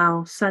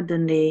 Somehow,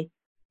 suddenly,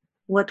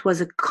 what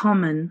was a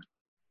common,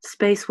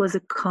 space was a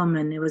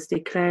common. It was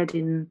declared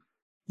in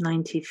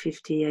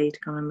 1958, I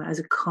can't remember, as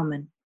a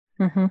common,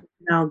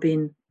 now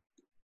been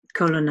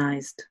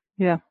colonized.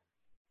 Yeah.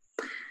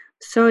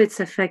 So it's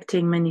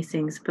affecting many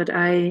things. But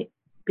I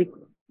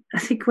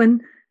think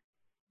when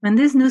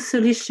there's no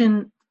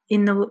solution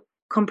in the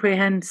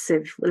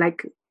comprehensive,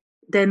 like,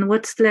 then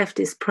what's left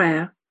is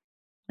prayer,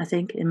 I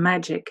think, and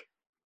magic,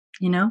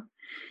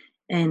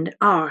 and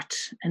art,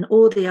 and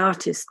all the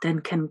artists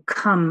then can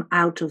come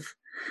out of,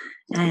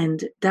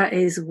 and that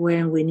is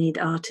where we need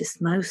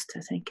artists most,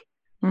 I think,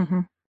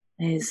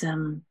 is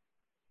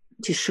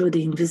to show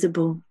the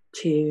invisible,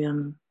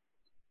 to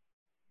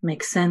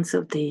make sense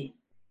of to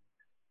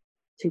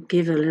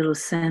give a little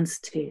sense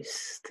to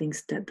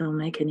things that don't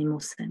make any more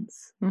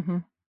sense.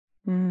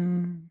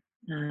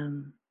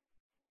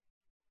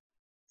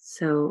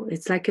 So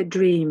it's like a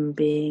dream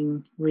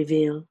being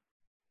revealed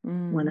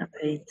when I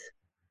paint.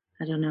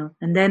 I don't know.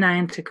 And then I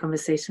enter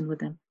conversation with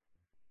them.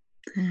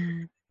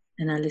 And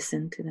I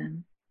listen to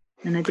them.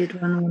 And I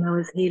did one when I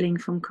was healing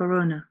from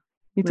Corona.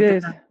 You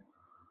did?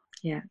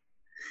 Yeah.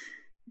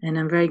 And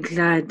I'm very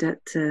glad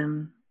that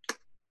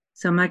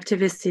some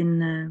activists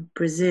in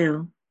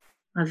Brazil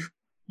are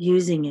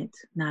using it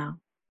now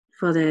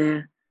for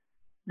their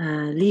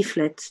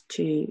leaflet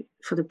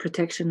for the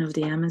protection of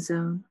the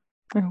Amazon.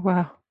 Oh,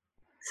 wow.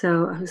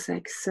 So I was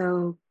like,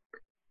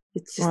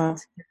 it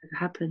just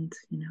happened,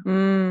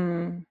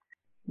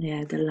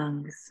 Yeah, the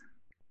lungs.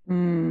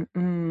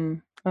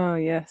 Oh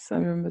yes, I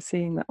remember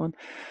seeing that one.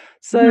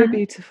 So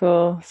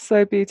beautiful,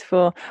 so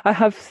beautiful. I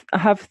have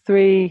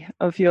 3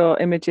 of your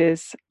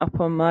images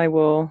up on my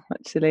wall,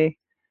 actually.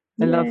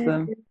 I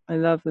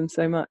love them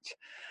so much.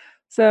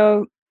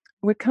 So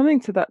we're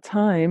coming to that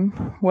time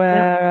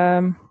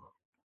where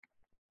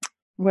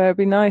it'd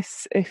be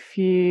nice if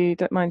you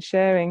don't mind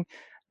sharing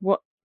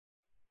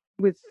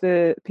with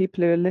the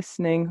people who are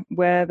listening,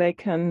 where they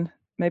can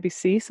maybe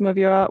see some of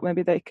your art,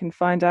 maybe they can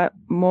find out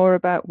more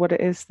about what it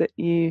is that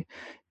you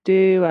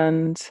do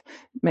and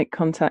make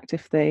contact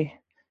if there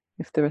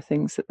are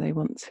things that they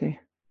want to.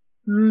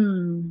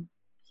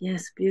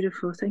 Yes,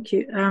 beautiful. Thank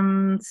you.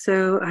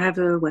 So I have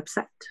a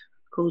website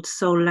called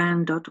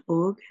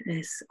souland.org,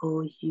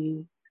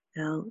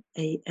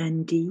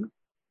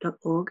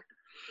 SOULAND.org.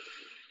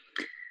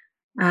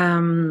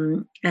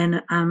 And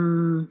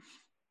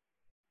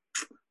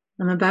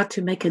I'm about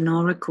to make an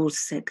oracle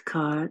set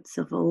cards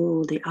of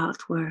all the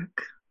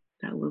artwork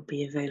that will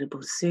be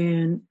available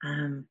soon.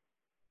 And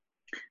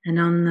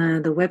on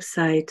the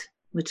website,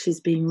 which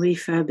is being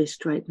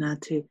refurbished right now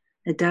to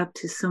adapt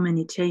to so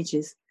many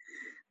changes,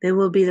 there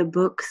will be the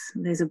books.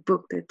 There's a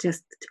book that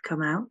just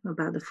come out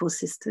about the 4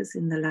 sisters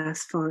in the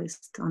last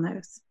forest on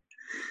earth.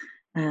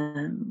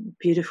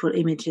 Beautiful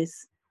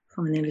images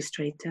from an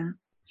illustrator.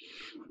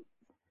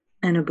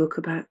 And a book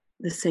about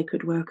the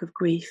sacred work of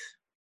grief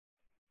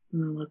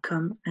will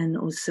come, and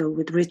also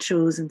with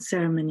rituals and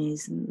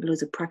ceremonies and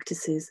loads of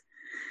practices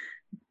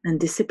and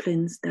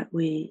disciplines that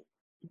we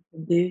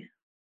do.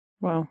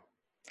 Wow.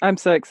 I'm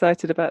so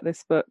excited about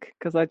this book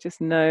because I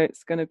just know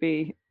it's going to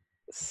be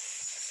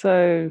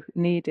so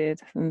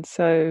needed and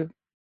so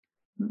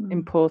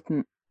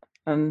important.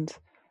 And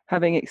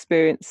having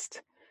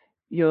experienced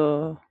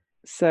your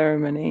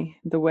ceremony,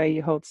 the way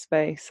you hold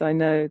space, I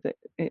know that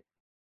it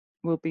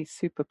will be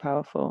super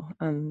powerful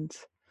and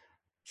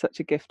such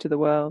a gift to the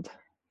world.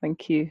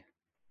 Thank you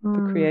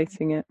for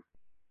creating it.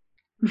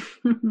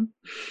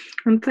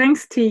 And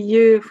thanks to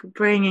you for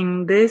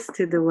bringing this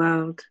to the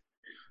world,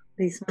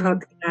 these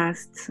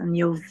podcasts, and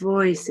your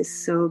voice is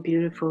so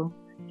beautiful.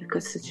 You've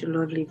got such a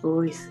lovely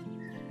voice.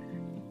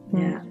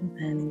 Yeah,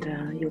 and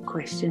your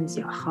questions,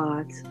 your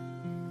heart,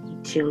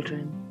 your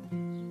children,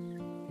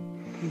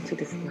 into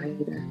this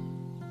wider.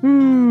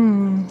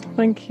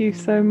 Thank you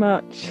so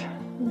much.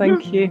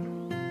 Thank you.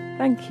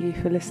 Thank you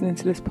for listening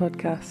to this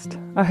podcast.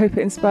 I hope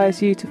it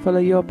inspires you to follow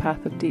your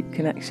path of deep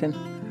connection.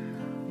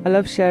 I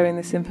love sharing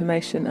this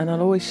information, and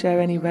I'll always share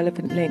any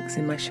relevant links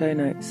in my show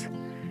notes.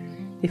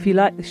 If you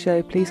like the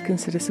show, please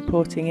consider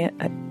supporting it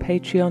at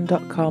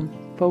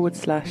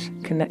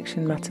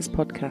patreon.com/Connection Matters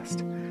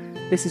Podcast.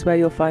 This is where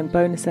you'll find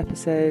bonus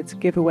episodes,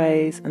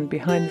 giveaways, and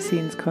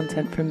behind-the-scenes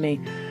content from me,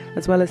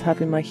 as well as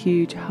having my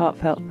huge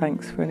heartfelt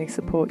thanks for any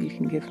support you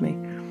can give me.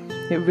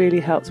 It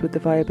really helps with the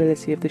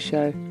viability of the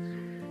show.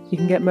 You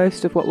can get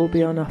most of what will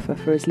be on offer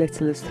for as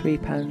little as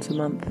 £3 a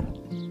month.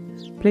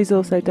 Please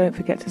also don't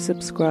forget to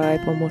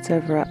subscribe on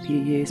whatever app you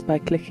use by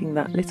clicking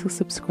that little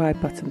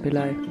subscribe button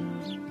below.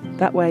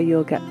 That way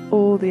you'll get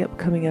all the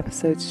upcoming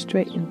episodes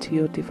straight into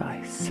your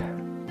device.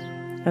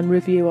 And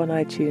review on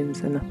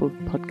iTunes and Apple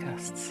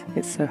Podcasts.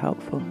 It's so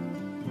helpful.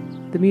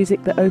 The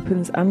music that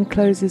opens and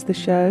closes the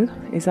show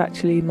is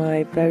actually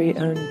my very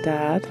own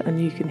dad, and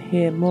you can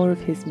hear more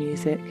of his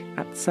music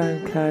at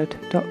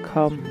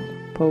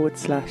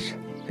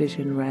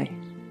soundcloud.com/VisionRay.